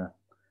Ghana,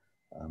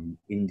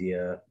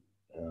 India,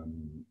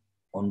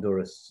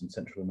 Honduras, and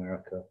Central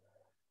America,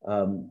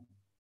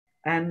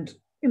 and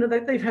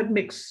they've had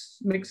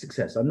mixed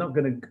success. I'm not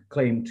going to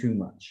claim too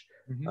much,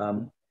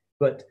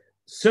 but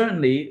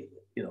certainly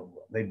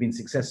they've been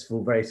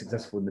very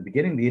successful in the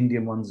beginning. The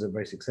Indian ones are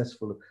very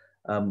successful,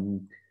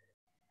 and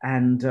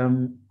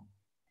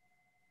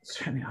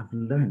certainly I've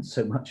learned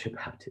so much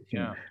about it.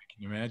 I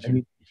can imagine. I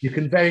mean, you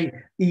can very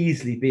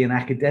easily be an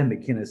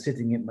academic,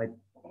 sitting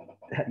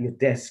at your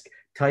desk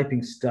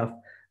typing stuff.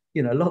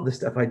 A lot of the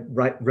stuff I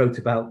wrote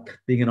about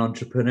being an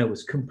entrepreneur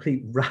was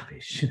complete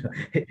rubbish.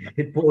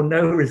 It bore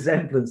no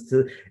resemblance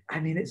to. I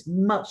mean, it's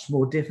much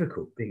more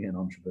difficult being an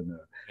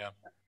entrepreneur.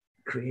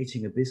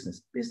 Creating a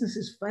business.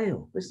 Businesses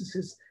fail.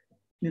 Businesses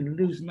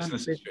lose money.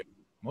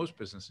 Most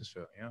businesses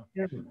fail. Yeah.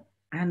 Yeah.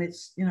 And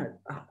it's,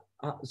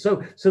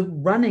 so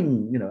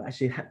running,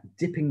 actually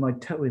dipping my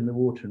toe in the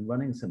water and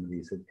running some of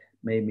these had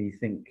made me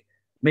think,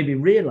 made me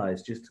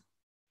realize just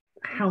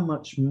how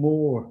much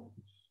more,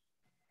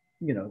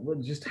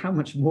 just how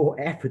much more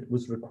effort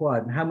was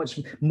required and how much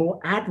more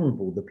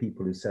admirable the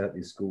people who set up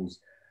these schools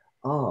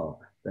are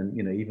than,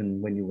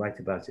 even when you write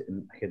about it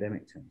in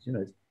academic terms.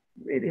 It's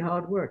really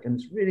hard work and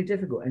it's really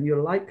difficult and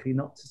you're likely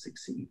not to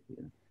succeed.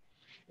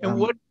 And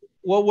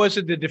what was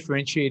it that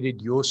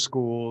differentiated your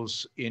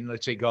schools in,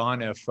 let's say,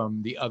 Ghana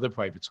from the other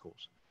private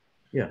schools?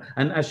 Yeah,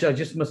 and actually, I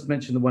just must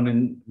mention the one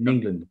in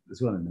England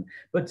as well.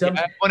 But I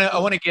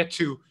want to get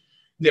to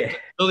the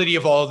ability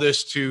of all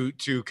this to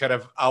kind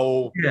of our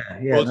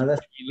world where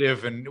we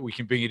live, and we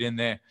can bring it in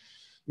there.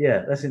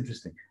 Yeah, that's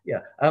interesting. Yeah.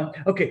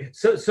 Okay.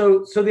 So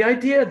the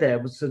idea there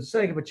was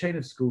setting up a chain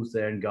of schools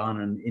there in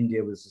Ghana, and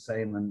India was the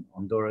same, and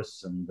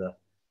Honduras, and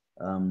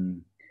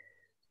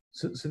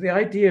so the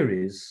idea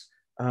is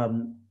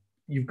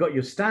you've got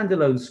your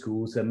standalone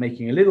schools. They're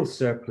making a little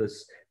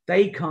surplus.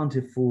 They can't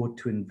afford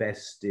to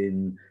invest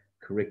in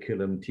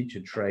curriculum, teacher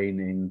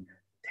training,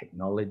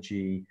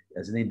 technology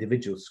as an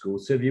individual school.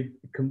 So if you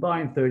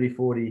combine 30,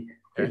 40,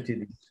 50 of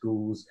these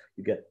schools,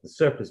 you get the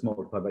surplus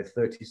multiplied by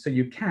 30. So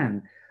you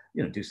can,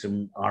 do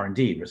some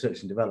R&D, research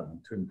and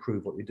development, to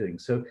improve what you're doing.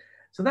 So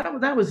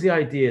that was the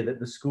idea,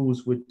 that the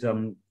schools would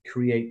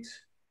create,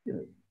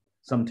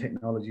 some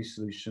technology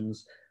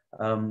solutions,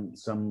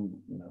 some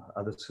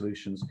other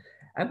solutions.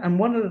 And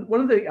one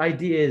of the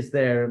ideas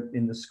there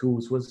in the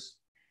schools was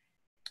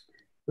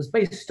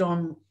based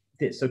on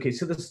this. Okay,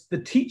 so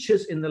the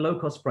teachers in the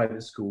low-cost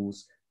private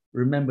schools,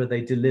 remember,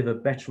 they deliver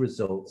better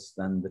results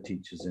than the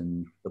teachers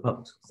in the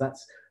public schools.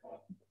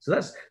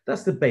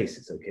 That's the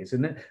basis. Okay, so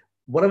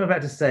what I'm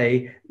about to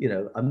say,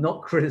 I'm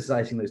not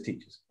criticizing those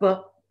teachers,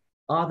 but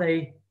are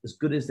they as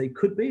good as they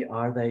could be?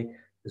 Are they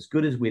as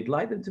good as we'd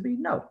like them to be?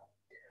 No.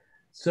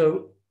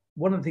 So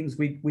one of the things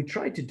we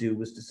tried to do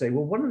was to say,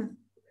 well,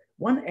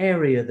 one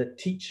area that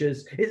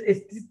teachers,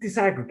 it's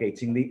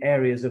disaggregating the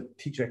areas of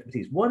teacher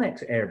expertise. One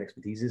area of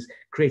expertise is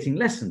creating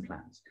lesson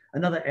plans.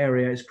 Another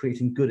area is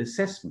creating good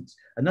assessments.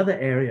 Another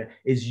area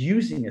is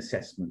using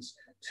assessments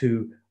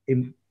to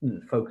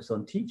focus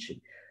on teaching.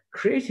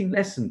 Creating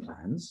lesson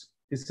plans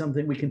is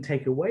something we can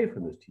take away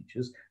from those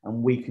teachers,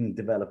 and we can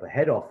develop a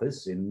head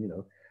office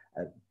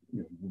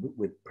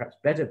with perhaps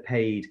better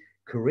paid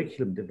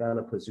curriculum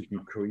developers who can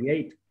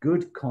create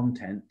good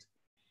content.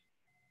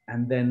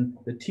 And then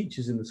the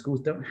teachers in the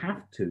schools don't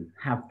have to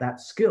have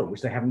that skill,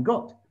 which they haven't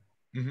got.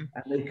 Mm-hmm.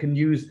 And they can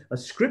use a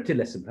scripted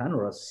lesson plan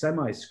or a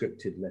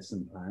semi-scripted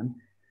lesson plan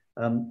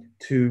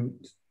to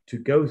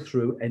go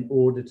through in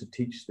order to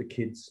teach the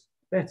kids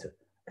better.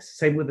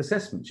 Same with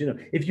assessments.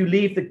 If you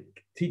leave the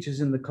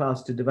teachers in the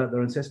class to develop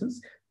their own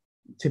assessments,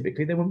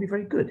 typically they won't be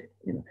very good.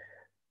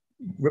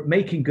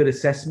 Making good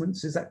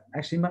assessments is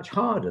actually much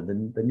harder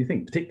than you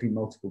think, particularly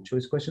multiple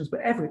choice questions,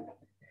 but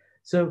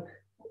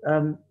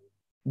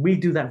we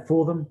do that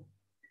for them,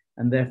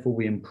 and therefore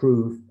we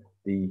improve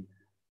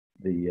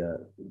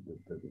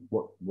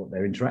what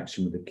their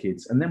interaction with the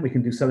kids, and then we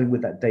can do something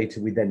with that data.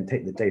 We then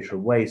take the data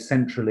away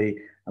centrally,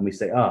 and we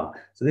say, so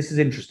this is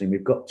interesting.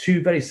 We've got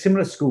two very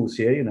similar schools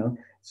here,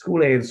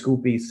 School A and School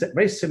B,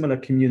 very similar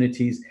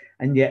communities,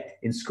 and yet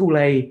in School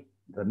A,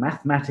 the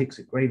mathematics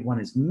at grade 1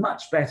 is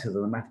much better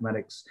than the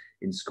mathematics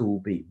in School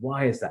B.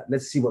 Why is that?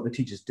 Let's see what the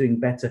teacher's doing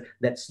better.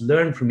 Let's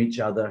learn from each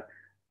other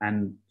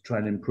and try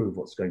and improve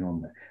what's going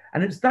on there.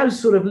 And it's those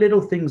sort of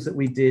little things that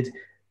we did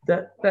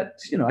that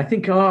I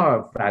think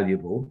are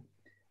valuable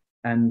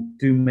and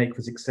do make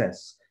for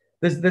success.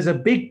 There's a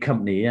big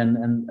company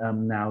and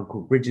now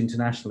called Bridge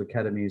International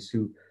Academies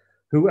who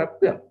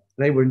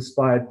they were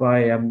inspired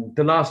by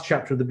the last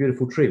chapter of The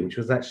Beautiful Tree, which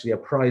was actually a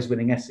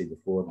prize-winning essay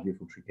before The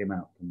Beautiful Tree came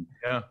out. And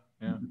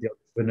the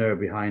entrepreneur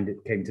behind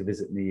it came to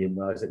visit me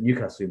when I was at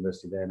Newcastle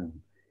University then, and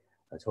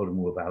I told him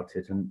all about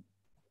it. And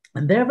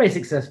they're very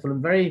successful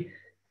and very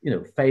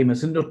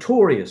famous and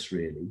notorious,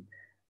 really.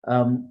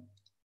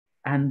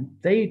 And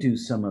they do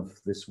some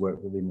of this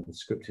work within the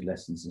scripted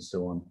lessons and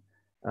so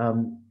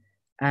on.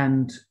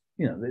 And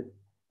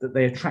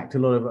they attract a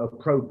lot of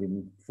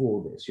opprobrium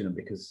for this,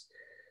 because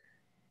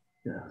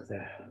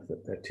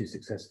they're too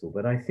successful.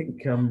 But I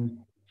think, I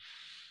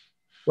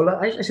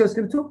was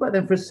going to talk about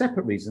them for a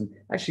separate reason.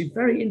 Actually,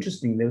 very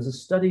interesting. There was a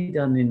study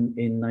done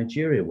in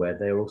Nigeria where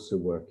they're also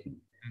working.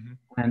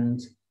 Mm-hmm.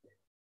 And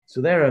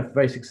so they're a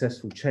very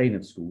successful chain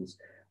of schools.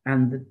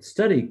 And the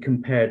study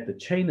compared the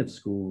chain of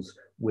schools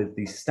with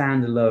the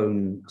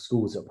standalone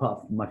schools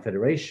apart from my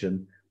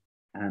federation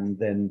and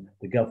then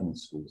the government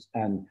schools.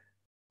 And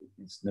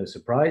it's no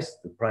surprise,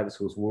 the private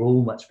schools were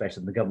all much better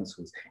than the government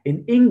schools.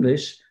 In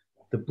English,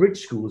 the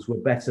bridge schools were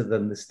better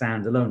than the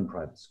standalone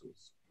private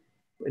schools.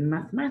 In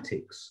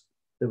mathematics,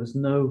 there was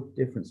no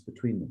difference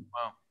between them.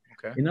 Wow.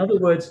 Okay. In other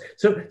words,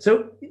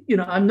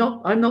 I'm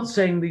not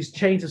saying these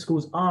chains of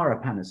schools are a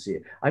panacea.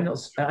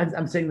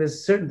 I'm saying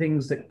there's certain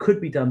things that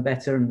could be done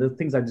better, and the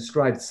things I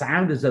described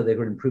sound as though they're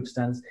going to improve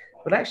standards.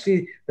 But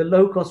actually, the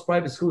low-cost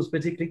private schools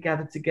particularly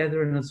gathered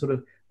together in a sort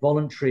of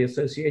voluntary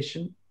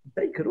association,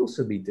 they could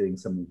also be doing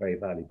something very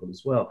valuable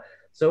as well.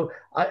 So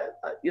I'm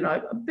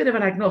a bit of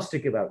an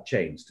agnostic about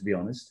change, to be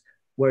honest.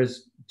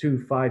 Whereas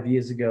 5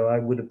 years ago, I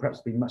would have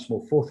perhaps been much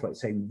more forthright,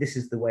 saying this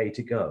is the way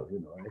to go.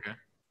 Okay.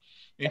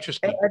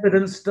 Interesting.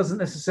 Evidence doesn't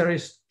necessarily,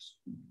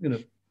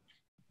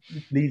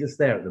 lead us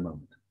there at the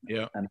moment.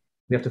 Yeah. And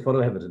we have to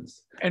follow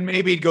evidence. And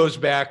maybe it goes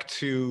back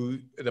to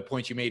the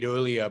point you made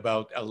earlier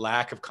about a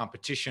lack of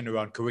competition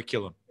around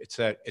curriculum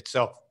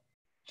itself.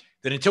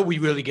 That until we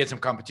really get some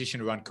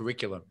competition around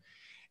curriculum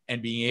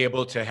and being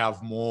able to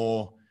have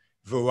more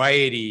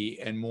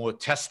variety and more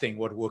testing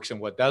what works and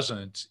what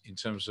doesn't in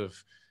terms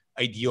of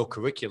ideal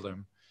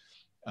curriculum,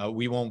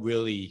 we won't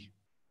really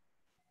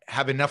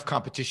have enough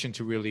competition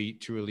to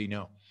really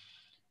know.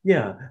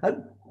 Yeah,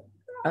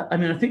 I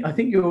mean, I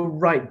think you're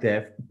right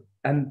there,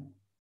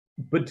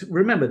 but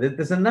remember that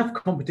there's enough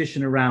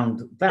competition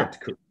around that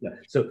curriculum.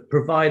 So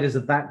providers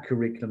of that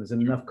curriculum, there's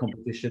enough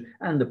competition,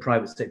 and the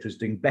private sector is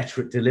doing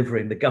better at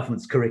delivering the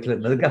government's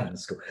curriculum than the government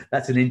school.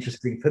 That's an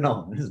interesting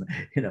phenomenon, isn't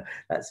it?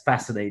 That's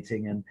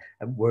fascinating and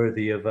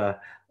worthy of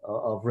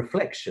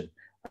reflection.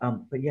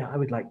 But yeah, I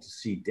would like to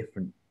see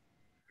different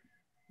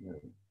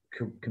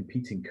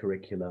competing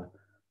curricula,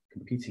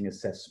 competing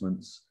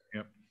assessments.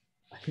 Yep.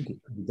 I think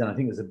it could be done. I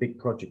think there's a big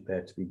project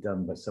there to be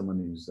done by someone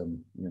who's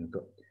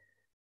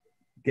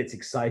gets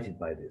excited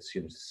by this,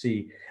 to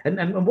see.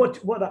 And what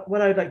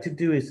I'd like to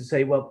do is to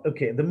say, well,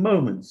 okay, at the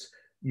moment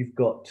you've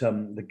got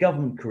the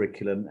government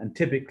curriculum, and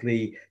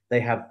typically they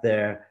have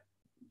their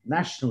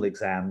national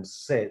exams,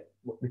 say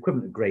the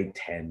equivalent of grade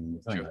 10,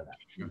 something like that.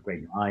 Sure.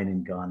 Grade 9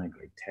 in Ghana,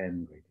 grade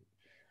 10, grade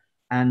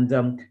 8.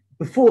 And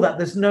before that,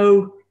 there's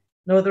no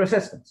other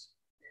assessments.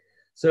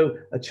 So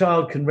a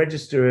child can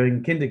register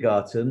in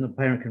kindergarten, a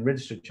parent can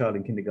register a child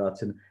in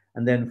kindergarten,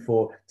 and then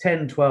for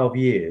 10, 12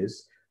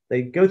 years,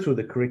 they go through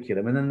the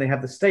curriculum, and then they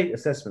have the state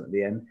assessment at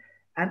the end.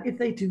 And if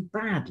they do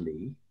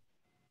badly,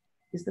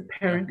 is the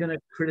parent going to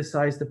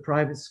criticize the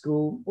private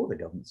school or the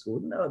government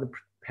school? No, the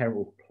parent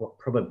will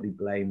probably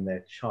blame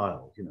their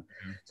child.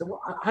 So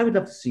what I would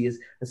love to see is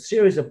a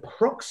series of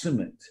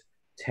proximate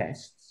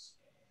tests.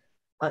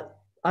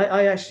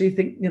 I actually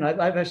think,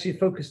 I've actually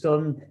focused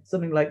on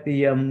something like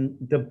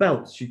the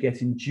belts you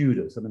get in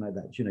judo, something like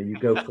that. You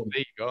go from,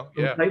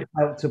 from white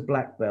belt to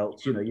black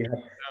belt. You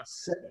have,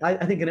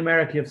 I think in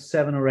America you have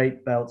 7 or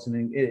 8 belts,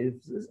 and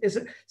it's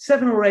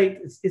 7 or 8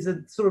 is a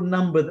sort of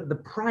number that the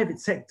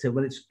private sector,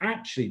 when it's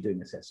actually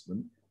doing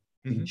assessment,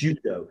 in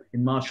judo,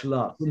 in martial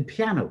arts, in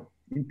piano,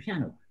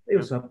 they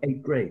also have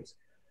 8 grades.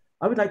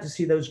 I would like to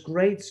see those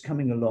grades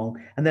coming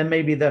along, and then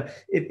maybe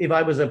if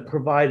I was a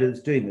provider that's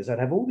doing this, I'd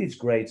have all these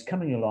grades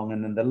coming along,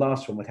 and then the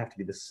last one would have to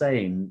be the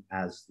same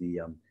as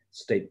the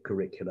state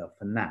curricula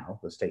for now,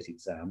 the state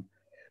exam.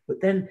 But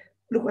then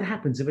look what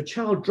happens if a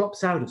child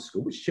drops out of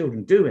school, which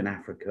children do in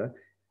Africa,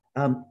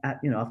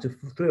 after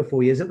 3 or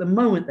 4 years. At the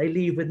moment, they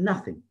leave with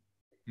nothing.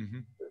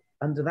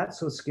 Under that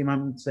sort of scheme,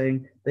 I'm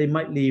saying they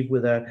might leave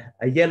with a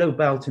yellow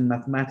belt in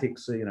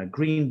mathematics, a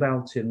green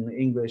belt in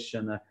English,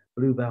 and a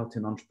blue belt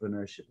in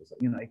entrepreneurship,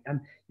 and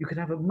you could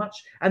have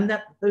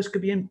those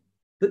could be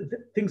the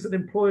things that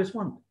employers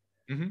want.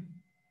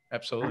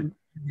 Absolutely. And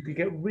you could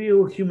get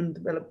real human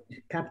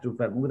capital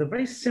development with a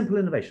very simple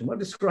innovation. What I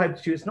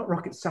described to you, it's not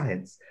rocket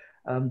science,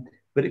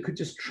 but it could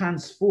just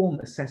transform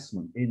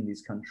assessment in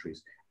these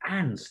countries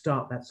and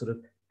start that sort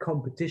of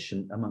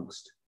competition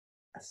amongst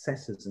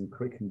assessors and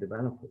curriculum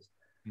developers.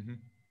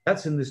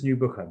 That's in this new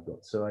book I've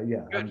got. So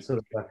yeah, good. I'm sort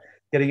of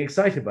getting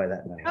excited by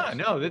that now.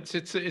 No,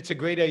 it's a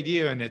great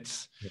idea, and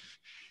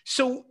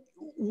so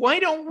why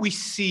don't we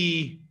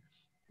see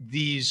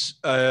these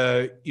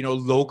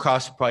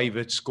low-cost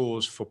private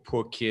schools for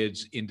poor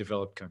kids in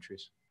developed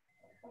countries?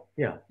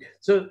 Yeah.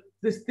 So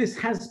this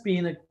has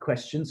been a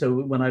question. So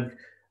when I've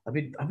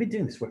been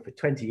doing this work for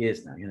 20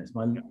 years now. It's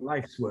my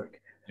life's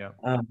work. Yeah.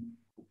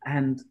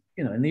 And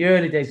in the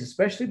early days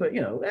especially, but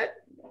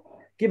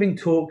giving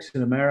talks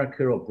in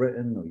America or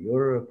Britain or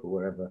Europe or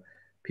wherever,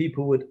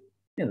 people would,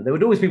 there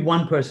would always be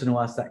one person who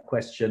asked that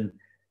question: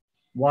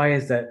 why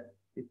is that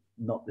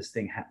not this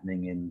thing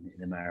happening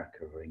in America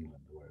or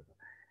England or wherever?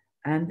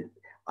 And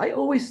I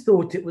always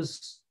thought it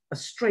was a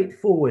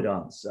straightforward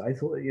answer. I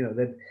thought,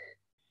 that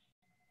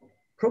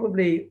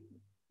probably,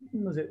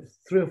 was it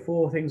 3 or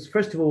 4 things?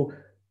 First of all,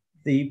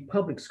 the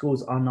public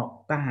schools are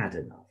not bad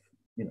enough.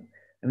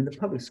 The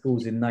public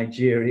schools in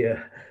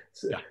Nigeria,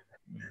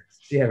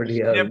 Sierra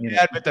Leone. They're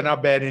bad, but they're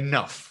not bad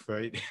enough,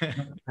 right?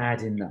 Not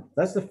bad enough.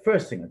 That's the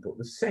first thing I thought.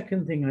 The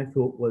second thing I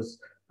thought was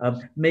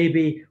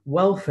maybe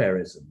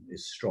welfarism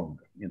is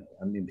stronger.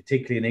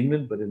 Particularly in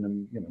England, but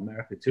in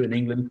America too. In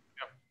England,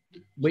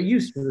 we're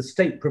used to the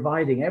state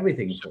providing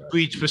everything for us.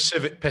 Breeds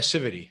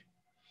passivity.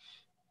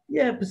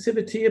 Yeah,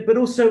 passivity, but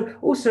also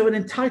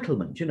an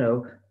entitlement.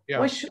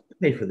 Why should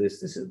we pay for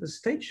this? The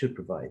state should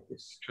provide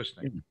this.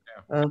 Interesting.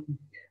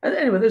 And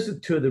anyway, those are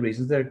 2 of the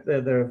reasons. There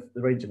are a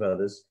range of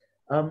others.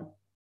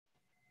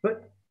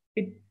 But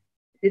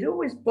it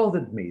always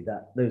bothered me,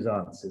 those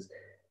answers.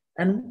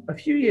 And a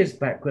few years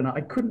back, when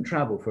I couldn't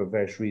travel for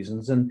various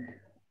reasons, and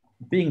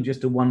being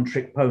just a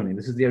one-trick pony,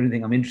 this is the only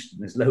thing I'm interested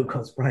in, is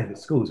low-cost private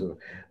schools, or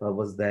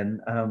was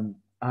then.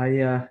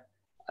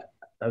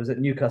 I was at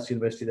Newcastle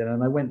University then,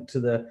 and I went to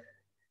the,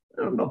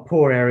 not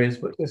poor areas,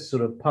 but just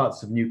sort of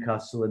parts of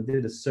Newcastle, and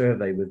did a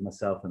survey with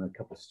myself and a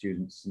couple of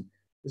students, and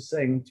just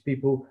saying to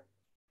people,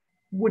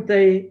 would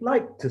they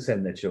like to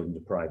send their children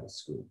to private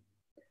school?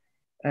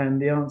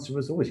 And the answer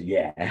was always,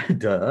 yeah,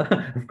 duh,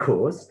 of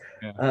course.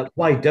 Yeah.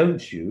 Why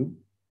don't you?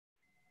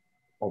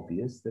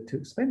 Obvious, they're too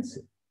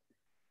expensive.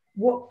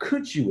 What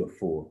could you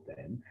afford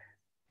then?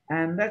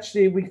 And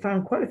actually, we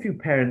found quite a few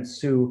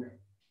parents who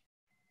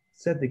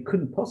said they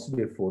couldn't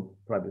possibly afford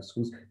private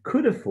schools,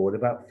 could afford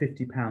about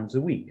 £50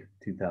 a week,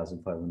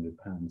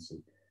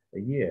 £2,500 a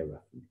year,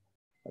 roughly,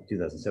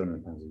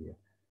 £2,700 a year.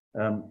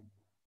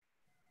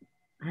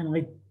 And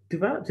I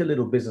developed a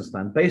little business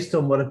plan based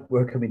on what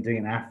work I've been doing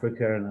in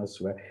Africa and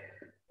elsewhere.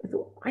 I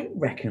thought, I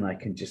reckon I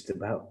can just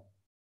about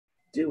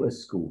do a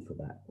school for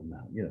that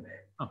amount, you know.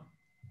 Oh.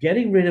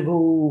 Getting rid of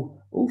all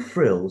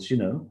frills, you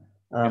know.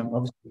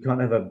 Obviously, you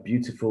can't have a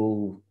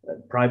beautiful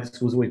private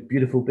schools, always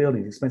beautiful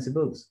buildings, expensive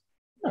buildings.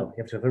 No,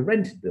 you have to have a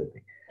rented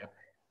building. Yep.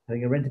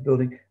 Having a rented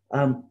building.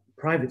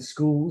 Private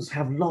schools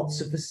have lots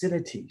of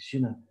facilities,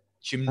 you know.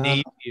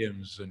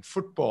 Gymnasiums and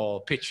football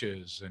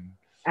pitches and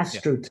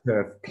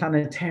astroturf,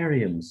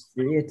 planetariums,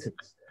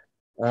 theatres.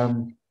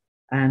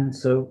 And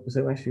so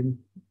actually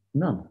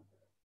none.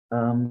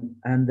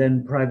 And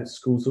then private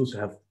schools also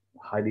have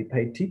highly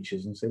paid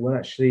teachers, and say, well,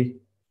 actually,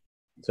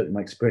 certainly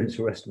my experience with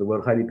the rest of the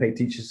world, highly paid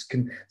teachers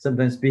can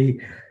sometimes be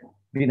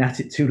been at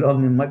it too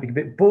long and might be a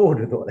bit bored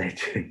with what they're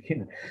doing, you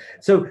know.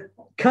 So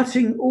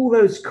cutting all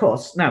those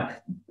costs. Now,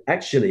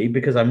 actually,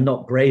 because I'm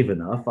not brave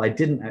enough, I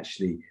didn't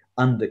actually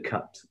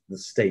undercut the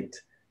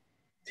state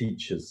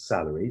teachers'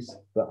 salaries,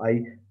 but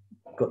I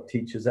got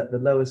teachers at the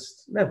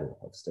lowest level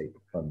of state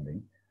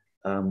funding,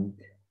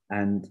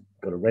 and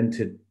got a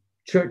rented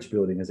church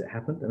building as it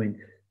happened. I mean,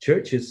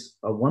 churches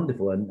are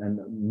wonderful, and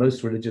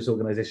most religious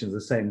organizations are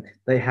the same.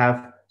 They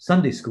have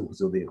Sunday schools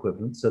or the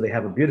equivalent. So they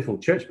have a beautiful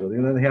church building,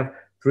 and then they have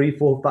 3,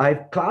 4,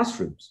 5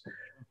 classrooms,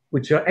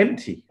 which are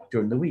empty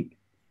during the week.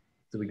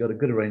 So we got a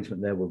good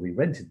arrangement there where we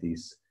rented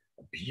these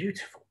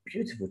beautiful,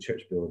 beautiful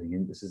church building.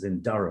 And this is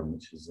in Durham,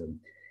 which is in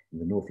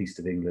the northeast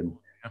of England,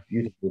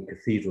 beautiful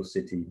cathedral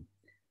city.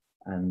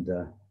 And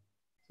so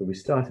we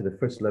started the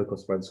first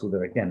low-cost private school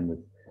there again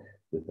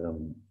with a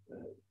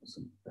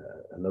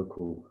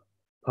local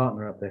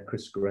partner up there,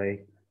 Chris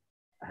Gray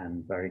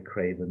and Barry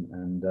Craven,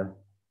 and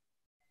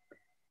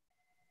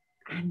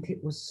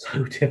it was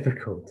so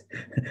difficult.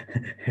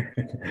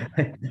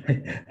 I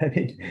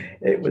mean,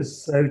 it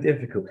was so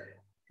difficult.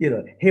 You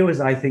know, here was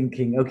I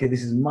thinking, okay,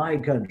 this is my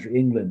country,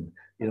 England.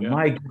 You know,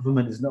 my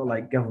government is not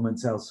like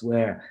governments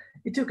elsewhere.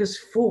 It took us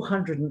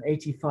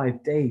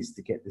 485 days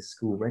to get this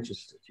school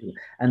registered. You know?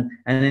 And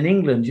in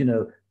England, you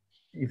know,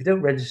 if you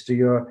don't register,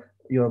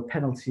 you're a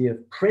penalty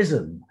of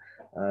prison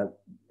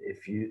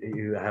if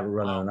you have a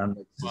run on an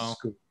unregistered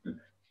school.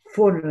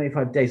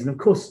 485 days, and of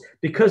course,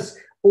 because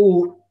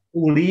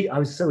I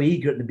was so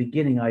eager at the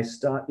beginning.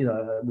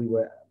 We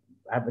were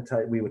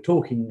advertising, we were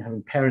talking,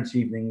 having parents'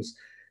 evenings.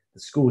 The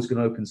school was going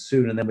to open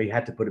soon, and then we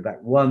had to put it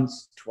back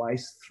once,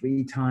 twice,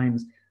 3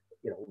 times.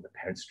 You know, all the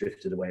parents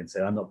drifted away and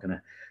said, "I'm not going to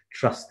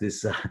trust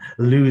this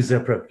loser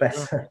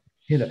professor."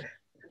 You know.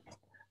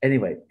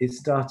 Anyway, it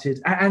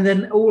started, and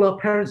then all our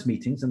parents'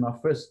 meetings and our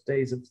first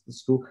days of the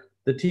school,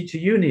 the teacher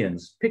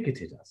unions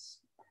picketed us,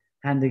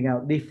 handing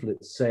out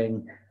leaflets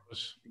saying,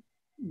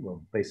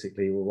 well,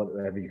 basically,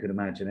 whatever you could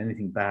imagine,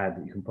 anything bad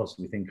that you can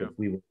possibly think of,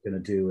 we were going to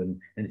do,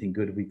 and anything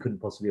good we couldn't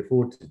possibly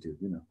afford to do,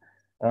 you know.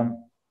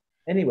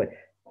 Anyway,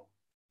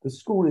 the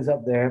school is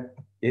up there.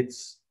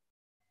 It's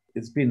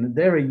been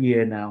there a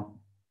year now.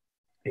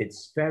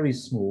 It's very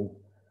small,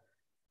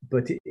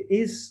 but it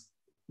is,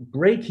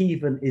 break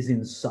even is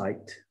in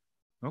sight.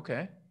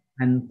 Okay.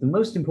 And the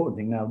most important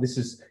thing now, this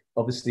is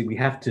obviously we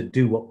have to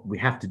do what we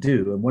have to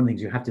do. And one of the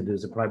things you have to do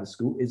as a private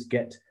school is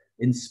get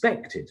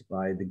inspected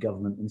by the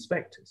government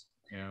inspectors.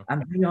 Yeah.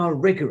 And they are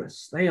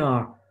rigorous.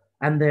 They're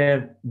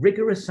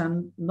rigorous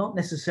and not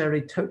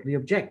necessarily totally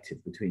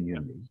objective between you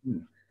and me.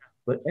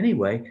 But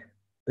anyway,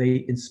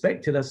 they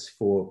inspected us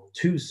for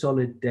 3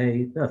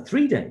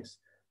 days,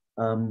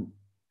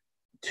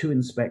 2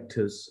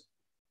 inspectors,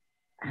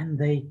 and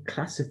they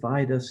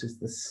classified us as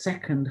the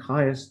second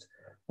highest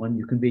one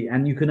you can be.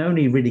 And you can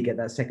only really get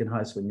that second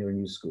highest when you're in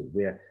new school.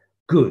 We're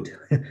good.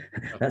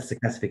 That's the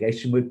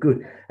classification. We're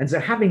good. And so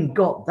having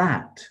got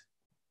that,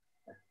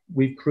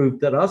 we've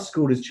proved that our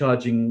school is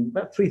charging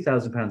about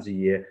 £3,000 a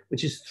year,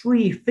 which is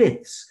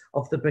 3/5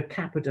 of the per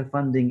capita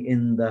funding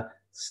in the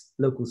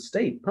local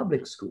state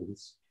public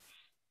schools.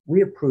 We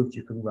have proved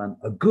you can run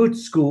a good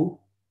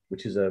school,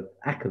 which is an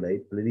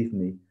accolade, believe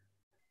me.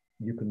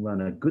 You can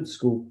run a good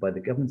school by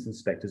the government's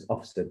inspectors,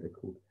 Ofsted they're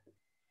called.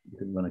 You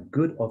can run a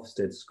good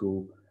Ofsted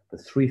school for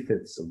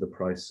 3/5 of the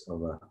price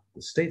of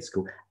the state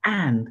school,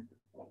 and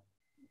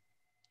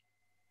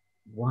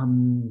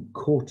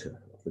 1/4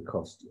 of the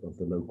cost of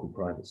the local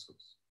private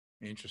schools.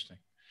 Interesting.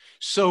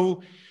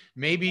 So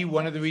maybe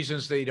one of the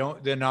reasons there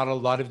are not a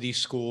lot of these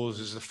schools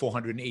is the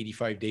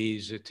 485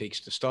 days it takes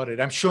to start it.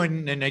 I'm sure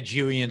in a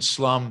Nigerian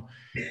slum,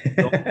 you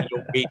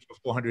don't wait for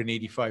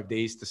 485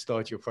 days to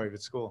start your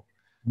private school.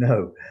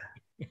 No,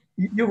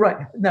 you're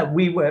right. No,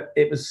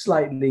 it was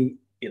slightly,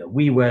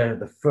 we were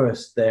the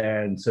first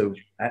there. And so,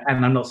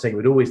 and I'm not saying it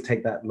would always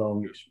take that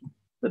long,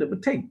 but it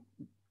would take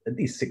at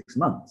least 6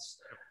 months,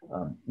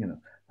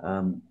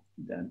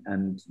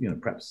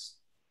 perhaps,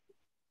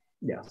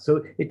 yeah.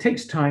 So it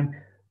takes time.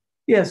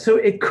 Yeah. So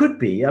it could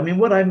be, I mean,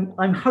 what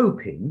I'm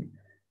hoping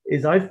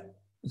is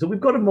so we've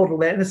got a model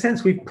there. In a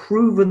sense, we've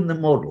proven the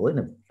model in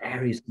a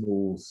very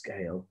small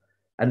scale,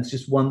 and it's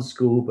just one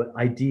school, but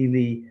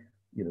ideally,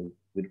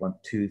 we'd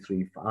want 2,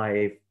 3,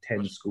 5,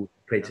 10 schools,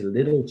 create a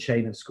little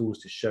chain of schools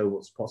to show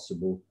what's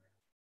possible.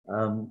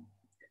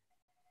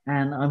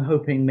 And I'm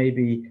hoping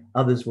maybe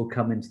others will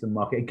come into the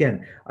market.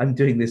 Again, I'm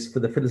doing this for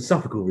the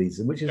philosophical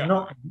reason, which is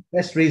not the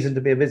best reason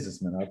to be a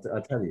businessman,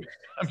 I'll tell you.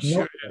 I'm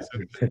sure it is.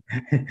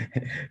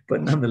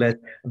 But nonetheless,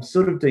 I'm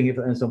sort of doing it,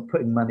 and so I'm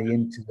putting money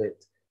into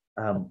it.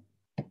 And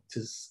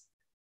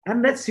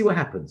let's see what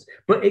happens.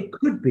 But it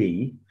could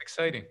be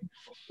exciting.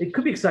 It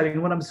could be exciting.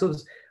 And I'm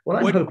hoping.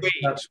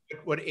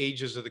 What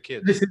ages are the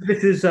kids? This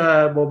is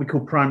what we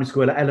call primary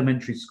school,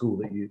 elementary school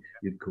that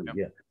you'd call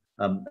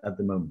at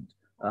the moment.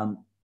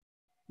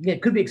 Yeah,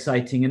 it could be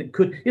exciting, and it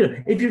could,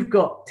 if you've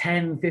got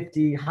 10,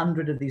 50,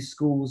 100 of these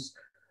schools,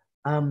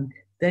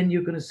 then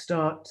you're going to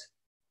start,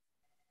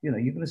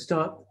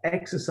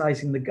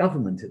 exercising the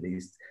government at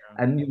least,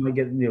 and you might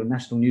get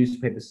national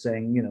newspapers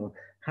saying,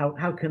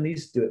 how can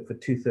these do it for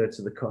 2/3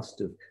 of the cost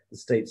of the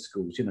state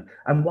schools,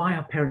 and why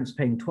are parents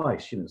paying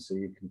twice, so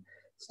you can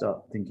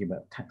start thinking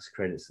about tax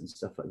credits and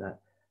stuff like that.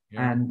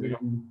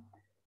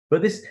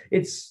 But it's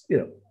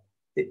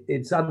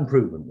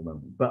unproven at the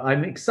moment, but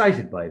I'm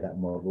excited by that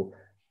model.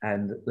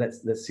 And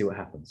let's see what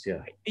happens. Yeah.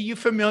 Are you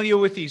familiar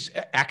with these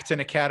Acton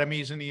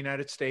academies in the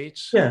United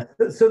States? Yeah.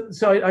 So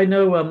I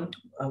know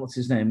what's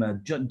his name?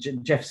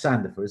 Jeff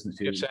Sandifer, isn't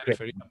it? Jeff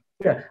Sandifer.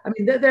 Yeah. I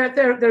mean,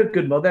 they're a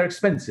good model. They're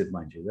expensive,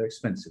 mind you. They're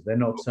expensive. They're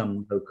not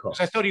low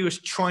cost. I thought he was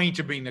trying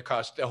to bring the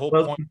cost. The whole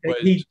point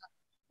was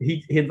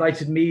he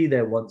invited me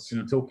there once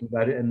and talking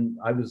about it, and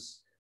I was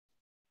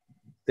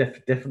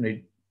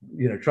definitely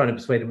trying to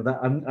persuade him of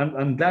that.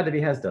 I'm glad that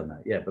he has done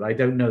that. Yeah, but I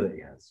don't know that he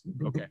has.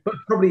 Okay. But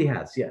probably he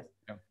has. Yes.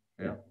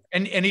 Yeah.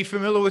 And are you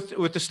familiar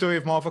with the story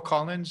of Marva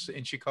Collins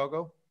in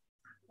Chicago?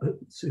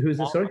 Who's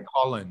this? Sorry,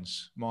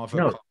 Collins. Marva.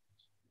 No, Collins.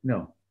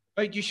 No.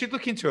 Right, you should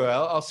look into her.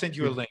 I'll send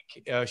you a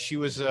link. She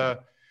was,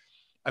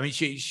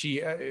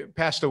 she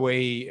passed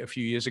away a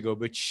few years ago,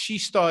 but she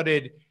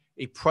started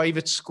a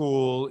private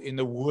school in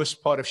the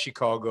worst part of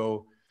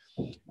Chicago.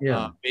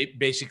 Yeah.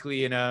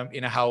 Basically in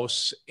a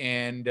house,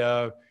 and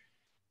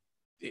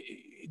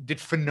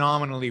did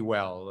phenomenally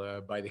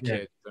well by the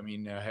kids. I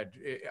mean, had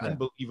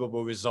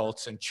unbelievable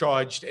results, and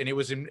charged, and it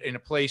was in a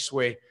place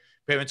where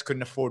parents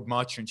couldn't afford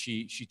much, and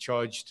she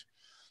charged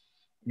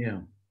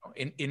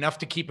enough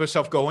to keep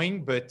herself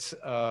going, but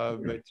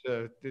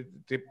the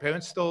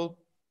parents still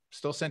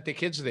sent their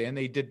kids there, and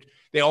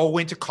they all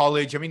went to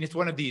college. I mean, it's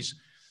one of these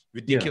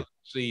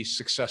ridiculously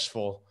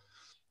successful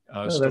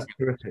that's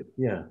terrific.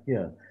 Yeah.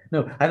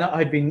 No, and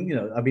I've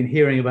been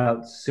hearing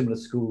about similar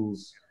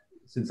schools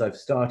since I've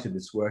started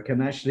this work,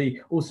 and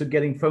actually also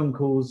getting phone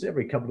calls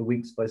every couple of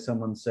weeks by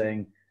someone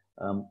saying,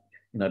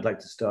 I'd like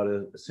to start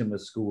a similar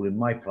school in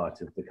my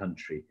part of the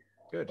country.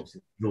 Good.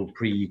 Obviously, a little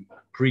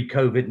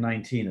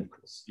pre-COVID-19, of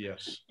course.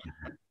 Yes.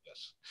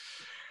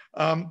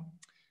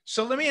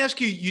 So let me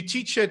ask you: you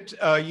teach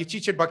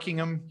at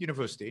Buckingham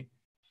University.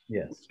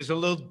 Yes. Which is a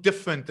little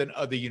different than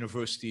other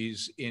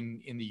universities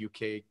in the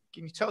UK.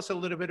 Can you tell us a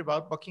little bit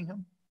about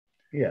Buckingham?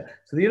 Yeah.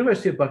 So the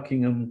University of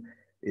Buckingham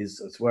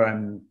it's where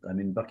I'm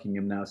in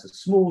Buckingham now. It's a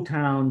small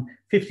town,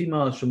 50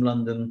 miles from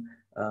London,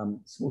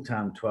 small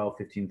town,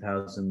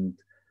 15,000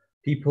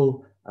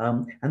 people.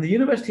 And the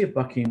University of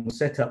Buckingham was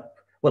set up,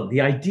 the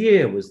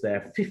idea was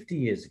there 50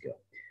 years ago.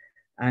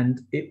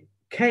 And it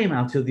came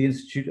out of the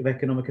Institute of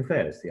Economic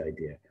Affairs, the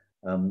idea.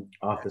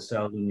 Arthur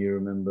Selden, you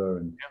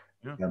remember,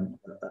 and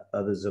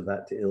others of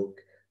that ilk.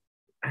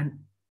 And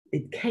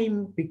it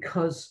came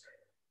because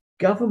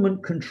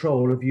government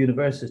control of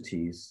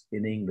universities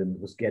in England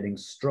was getting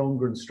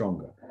stronger and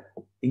stronger.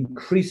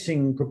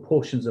 Increasing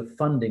proportions of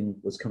funding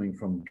was coming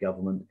from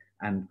government,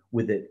 and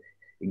with it,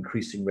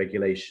 increasing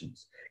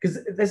regulations. Because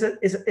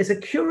there's a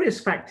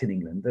curious fact in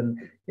England, and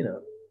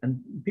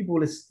people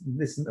will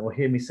listen or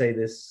hear me say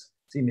this,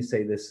 see me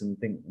say this, and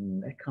think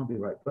that can't be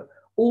right. But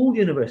all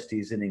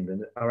universities in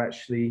England are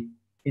actually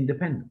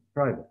independent,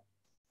 private.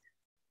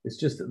 It's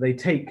just that they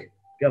take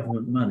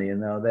government money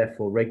and are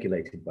therefore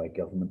regulated by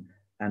government.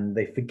 And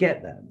they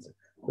forget that.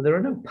 But there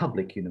are no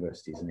public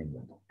universities in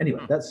England.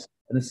 Anyway, that's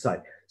an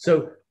aside.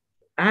 So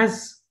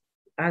as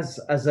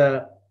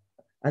a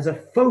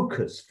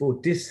focus for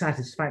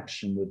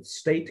dissatisfaction with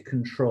state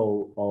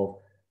control of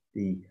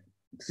the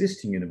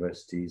existing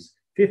universities,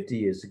 50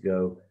 years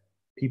ago,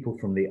 people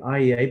from the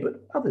IEA, but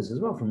others as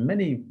well, from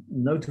many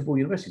notable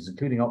universities,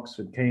 including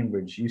Oxford,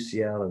 Cambridge,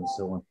 UCL, and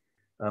so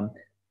on.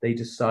 They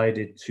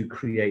decided to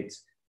create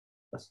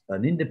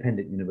an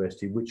independent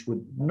university which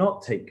would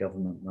not take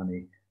government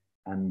money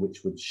and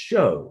which would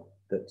show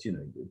that, you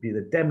know, it would be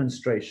the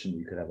demonstration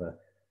you could have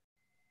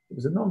it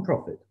was a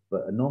non-profit,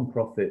 but a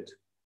non-profit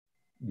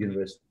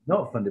university,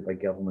 not funded by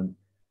government.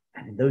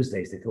 And in those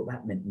days, they thought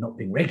that meant not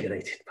being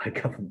regulated by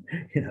government,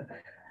 you know.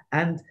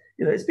 And,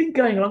 you know, it's been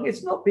going along.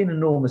 It's not been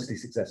enormously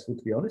successful,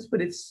 to be honest,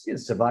 but it's, you know,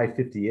 survived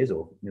 50 years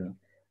or, you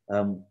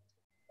know.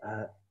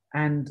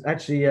 And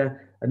actually,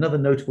 another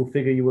notable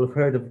figure you will have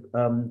heard of,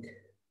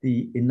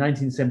 in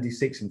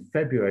 1976, in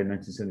February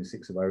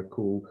 1976, if I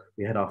recall,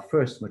 we had our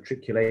first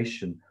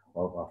matriculation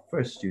of our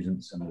first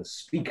students, and the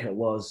speaker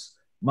was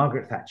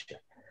Margaret Thatcher.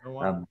 Oh,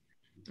 wow.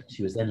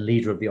 She was then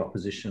leader of the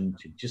opposition.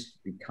 She'd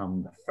just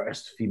become the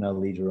first female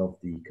leader of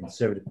the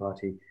Conservative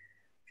Party.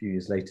 A few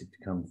years later, to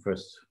become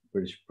first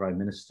British Prime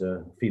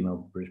Minister,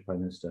 female British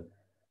Prime Minister.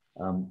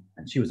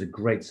 And she was a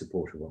great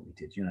supporter of what we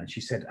did. You know, and she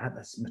said at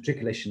this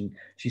matriculation,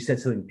 she said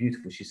something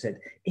beautiful. She said,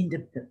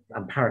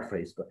 I'm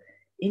paraphrased, but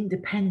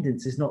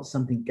independence is not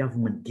something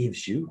government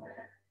gives you.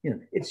 You know,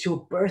 it's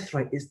your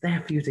birthright. It's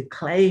there for you to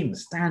claim.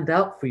 Stand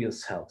up for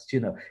yourselves.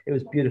 You know, it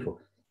was beautiful.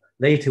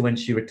 Later, when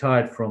she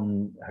retired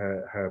from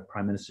her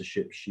prime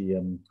ministership, she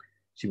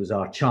was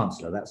our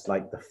chancellor. That's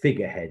like the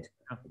figurehead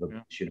of a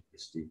British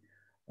university,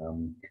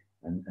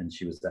 and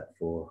she was that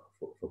for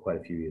quite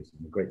a few years,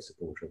 and a great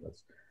supporter of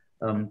us.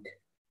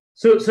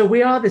 So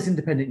we are this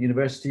independent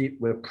university.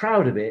 We're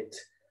proud of it,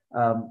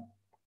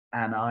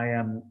 and I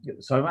am.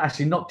 So I'm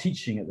actually not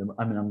teaching at them.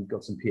 I mean, I've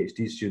got some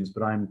PhD students,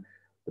 but I'm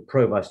the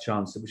pro vice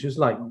chancellor, which is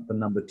like the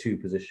number 2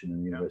 position in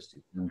the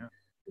university, you know,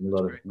 in a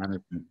lot of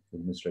management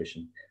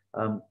administration.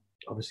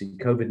 Obviously,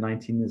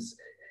 COVID-19 it's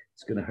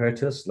going to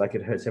hurt us, like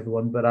it hurts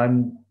everyone. But I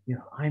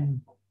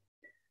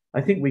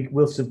think we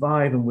will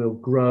survive and we'll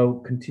grow,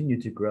 continue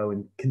to grow,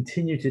 and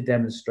continue to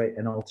demonstrate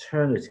an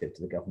alternative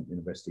to the government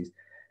universities.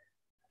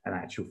 An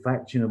actual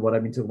fact, you know, what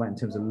I've been talking about in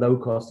terms of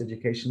low-cost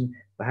education.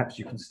 Perhaps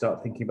you can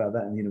start thinking about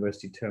that in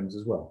university terms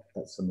as well.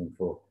 That's something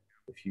for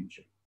the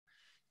future.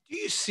 Do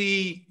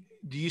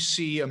you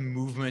see a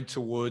movement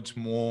towards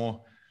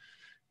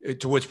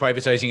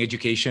privatizing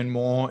education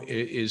more?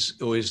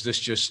 Or is this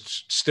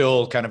just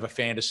still kind of a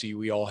fantasy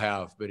we all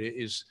have? But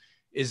is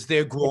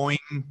there growing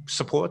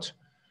support?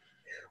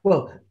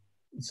 Well,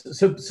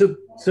 so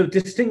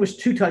distinguish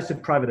 2 types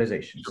of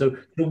privatization. So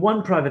the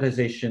one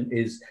privatization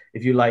is,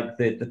 if you like,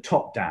 the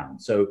top down.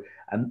 So,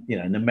 and you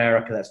know, in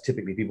America, that's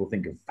typically people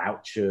think of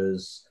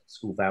vouchers,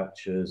 school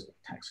vouchers,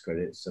 tax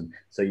credits, and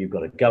so you've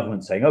got a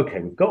government saying, okay,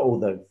 we've got all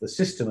the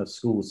system of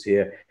schools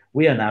here.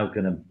 We are now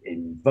going to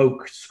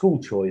invoke school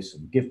choice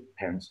and give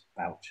parents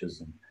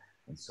vouchers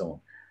and so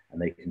on,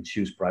 and they can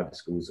choose private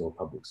schools or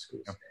public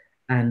schools. Yeah.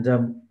 And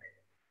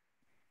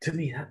to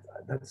me,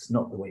 that's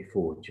not the way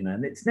forward, you know,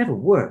 and it's never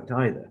worked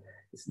either.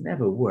 It's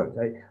never worked.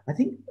 I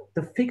think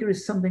the figure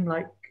is something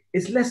like,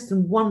 it's less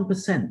than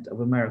 1%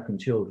 of American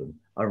children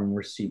are in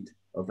receipt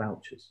of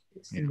vouchers. I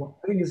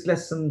think it's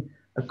less than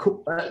I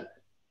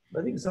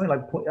think it's something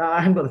like, I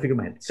haven't got the figure in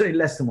my head, certainly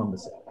less than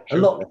 1%, a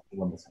lot less than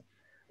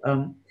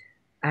 1%.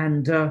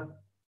 And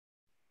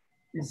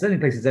it's the only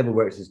place it's ever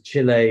worked is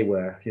Chile,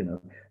 where, you know,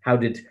 how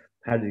did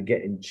it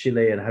get in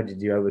Chile, and how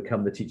did you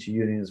overcome the teacher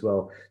union as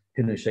well?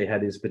 Pinochet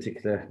had his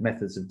particular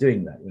methods of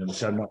doing that, you know,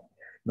 which are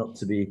not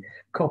to be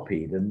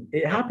copied. And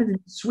it happened in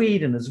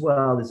Sweden as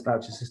well, this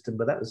voucher system,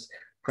 but that was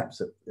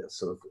perhaps a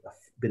sort of a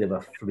bit of a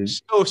fluke.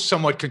 Still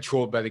somewhat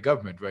controlled by the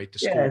government, right?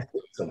 Yeah,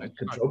 somewhat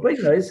controlled, but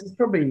you know,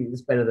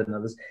 it's better than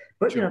others.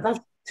 But you know, that's,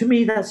 to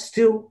me, that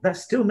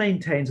still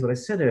maintains what I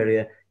said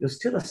earlier. You're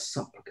still a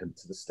supplicant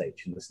to the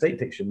state. You know, the state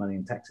takes your money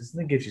in taxes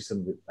and then gives you some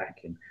of it back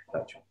in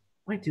voucher.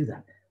 Why do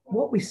that?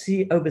 What we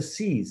see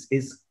overseas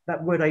is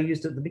that word I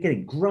used at the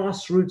beginning: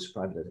 grassroots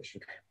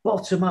privatization,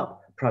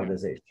 bottom-up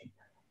privatization.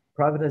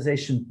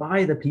 Privatization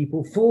by the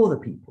people, for the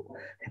people,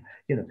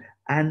 you know,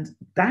 and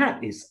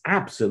that is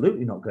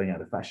absolutely not going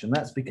out of fashion.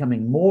 That's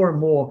becoming more and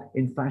more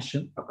in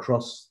fashion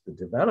across the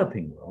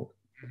developing world.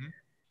 Mm-hmm.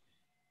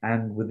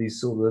 And with these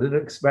sort of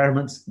little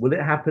experiments, will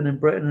it happen in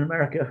Britain and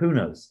America? Who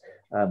knows?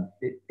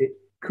 It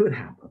could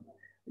happen.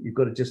 You've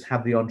got to just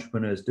have the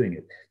entrepreneurs doing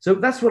it. So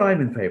that's what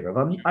I'm in favor of.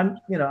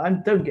 I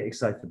don't get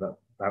excited about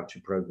voucher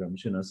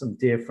programs. You know, some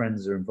dear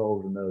friends are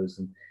involved in those,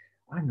 and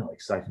I'm not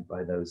excited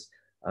by those.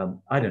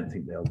 I don't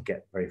think they'll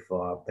get very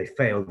far. They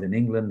failed in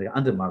England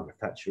under Margaret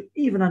Thatcher.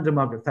 Even under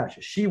Margaret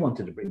Thatcher, she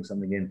wanted to bring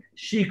something in.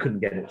 She couldn't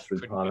get it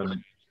through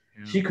Parliament.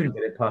 Yeah. She couldn't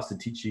get it past the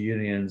teacher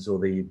unions or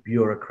the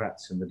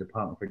bureaucrats in the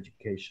Department for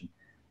Education.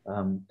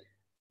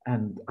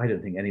 And I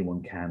don't think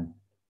anyone can.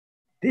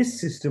 This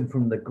system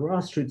from the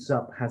grassroots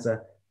up has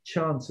a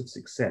chance of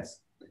success.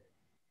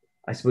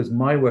 I suppose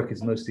my work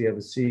is mostly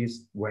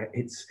overseas, where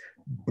it's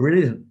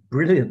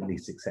brilliantly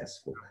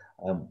successful.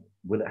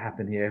 Will it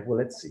happen here? Well,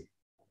 let's see.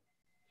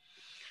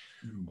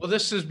 Well,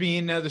 this has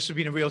been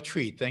a real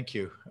treat. Thank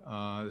you.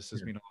 This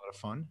has been a lot of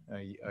fun.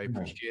 I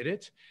appreciate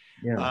it.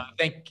 Yeah.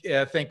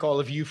 Thank all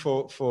of you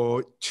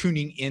for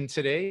tuning in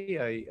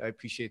today. I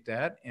appreciate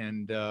that.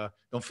 And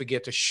don't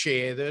forget to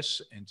share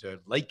this and to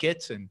like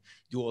it and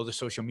do all the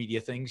social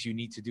media things you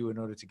need to do in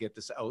order to get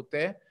this out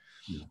there.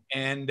 Yeah.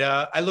 And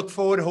I look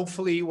forward,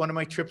 hopefully, one of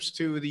my trips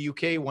to the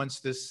UK once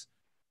this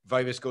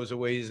virus goes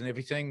away and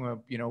everything.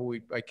 You know,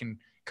 I can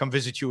come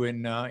visit you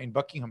in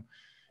Buckingham.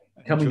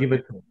 Come and give a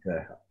talk.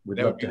 That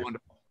would be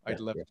wonderful. I'd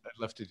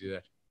love to do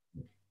that.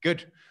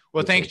 Good.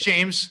 Well, thanks,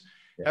 James.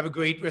 Yeah. Have a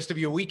great rest of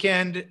your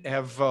weekend.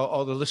 Have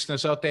all the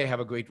listeners out there have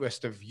a great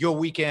rest of your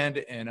weekend,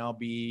 and I'll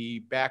be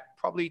back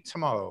probably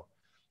tomorrow.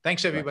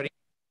 Thanks, everybody.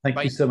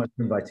 Thank you so much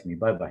for inviting me.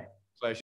 Bye-bye.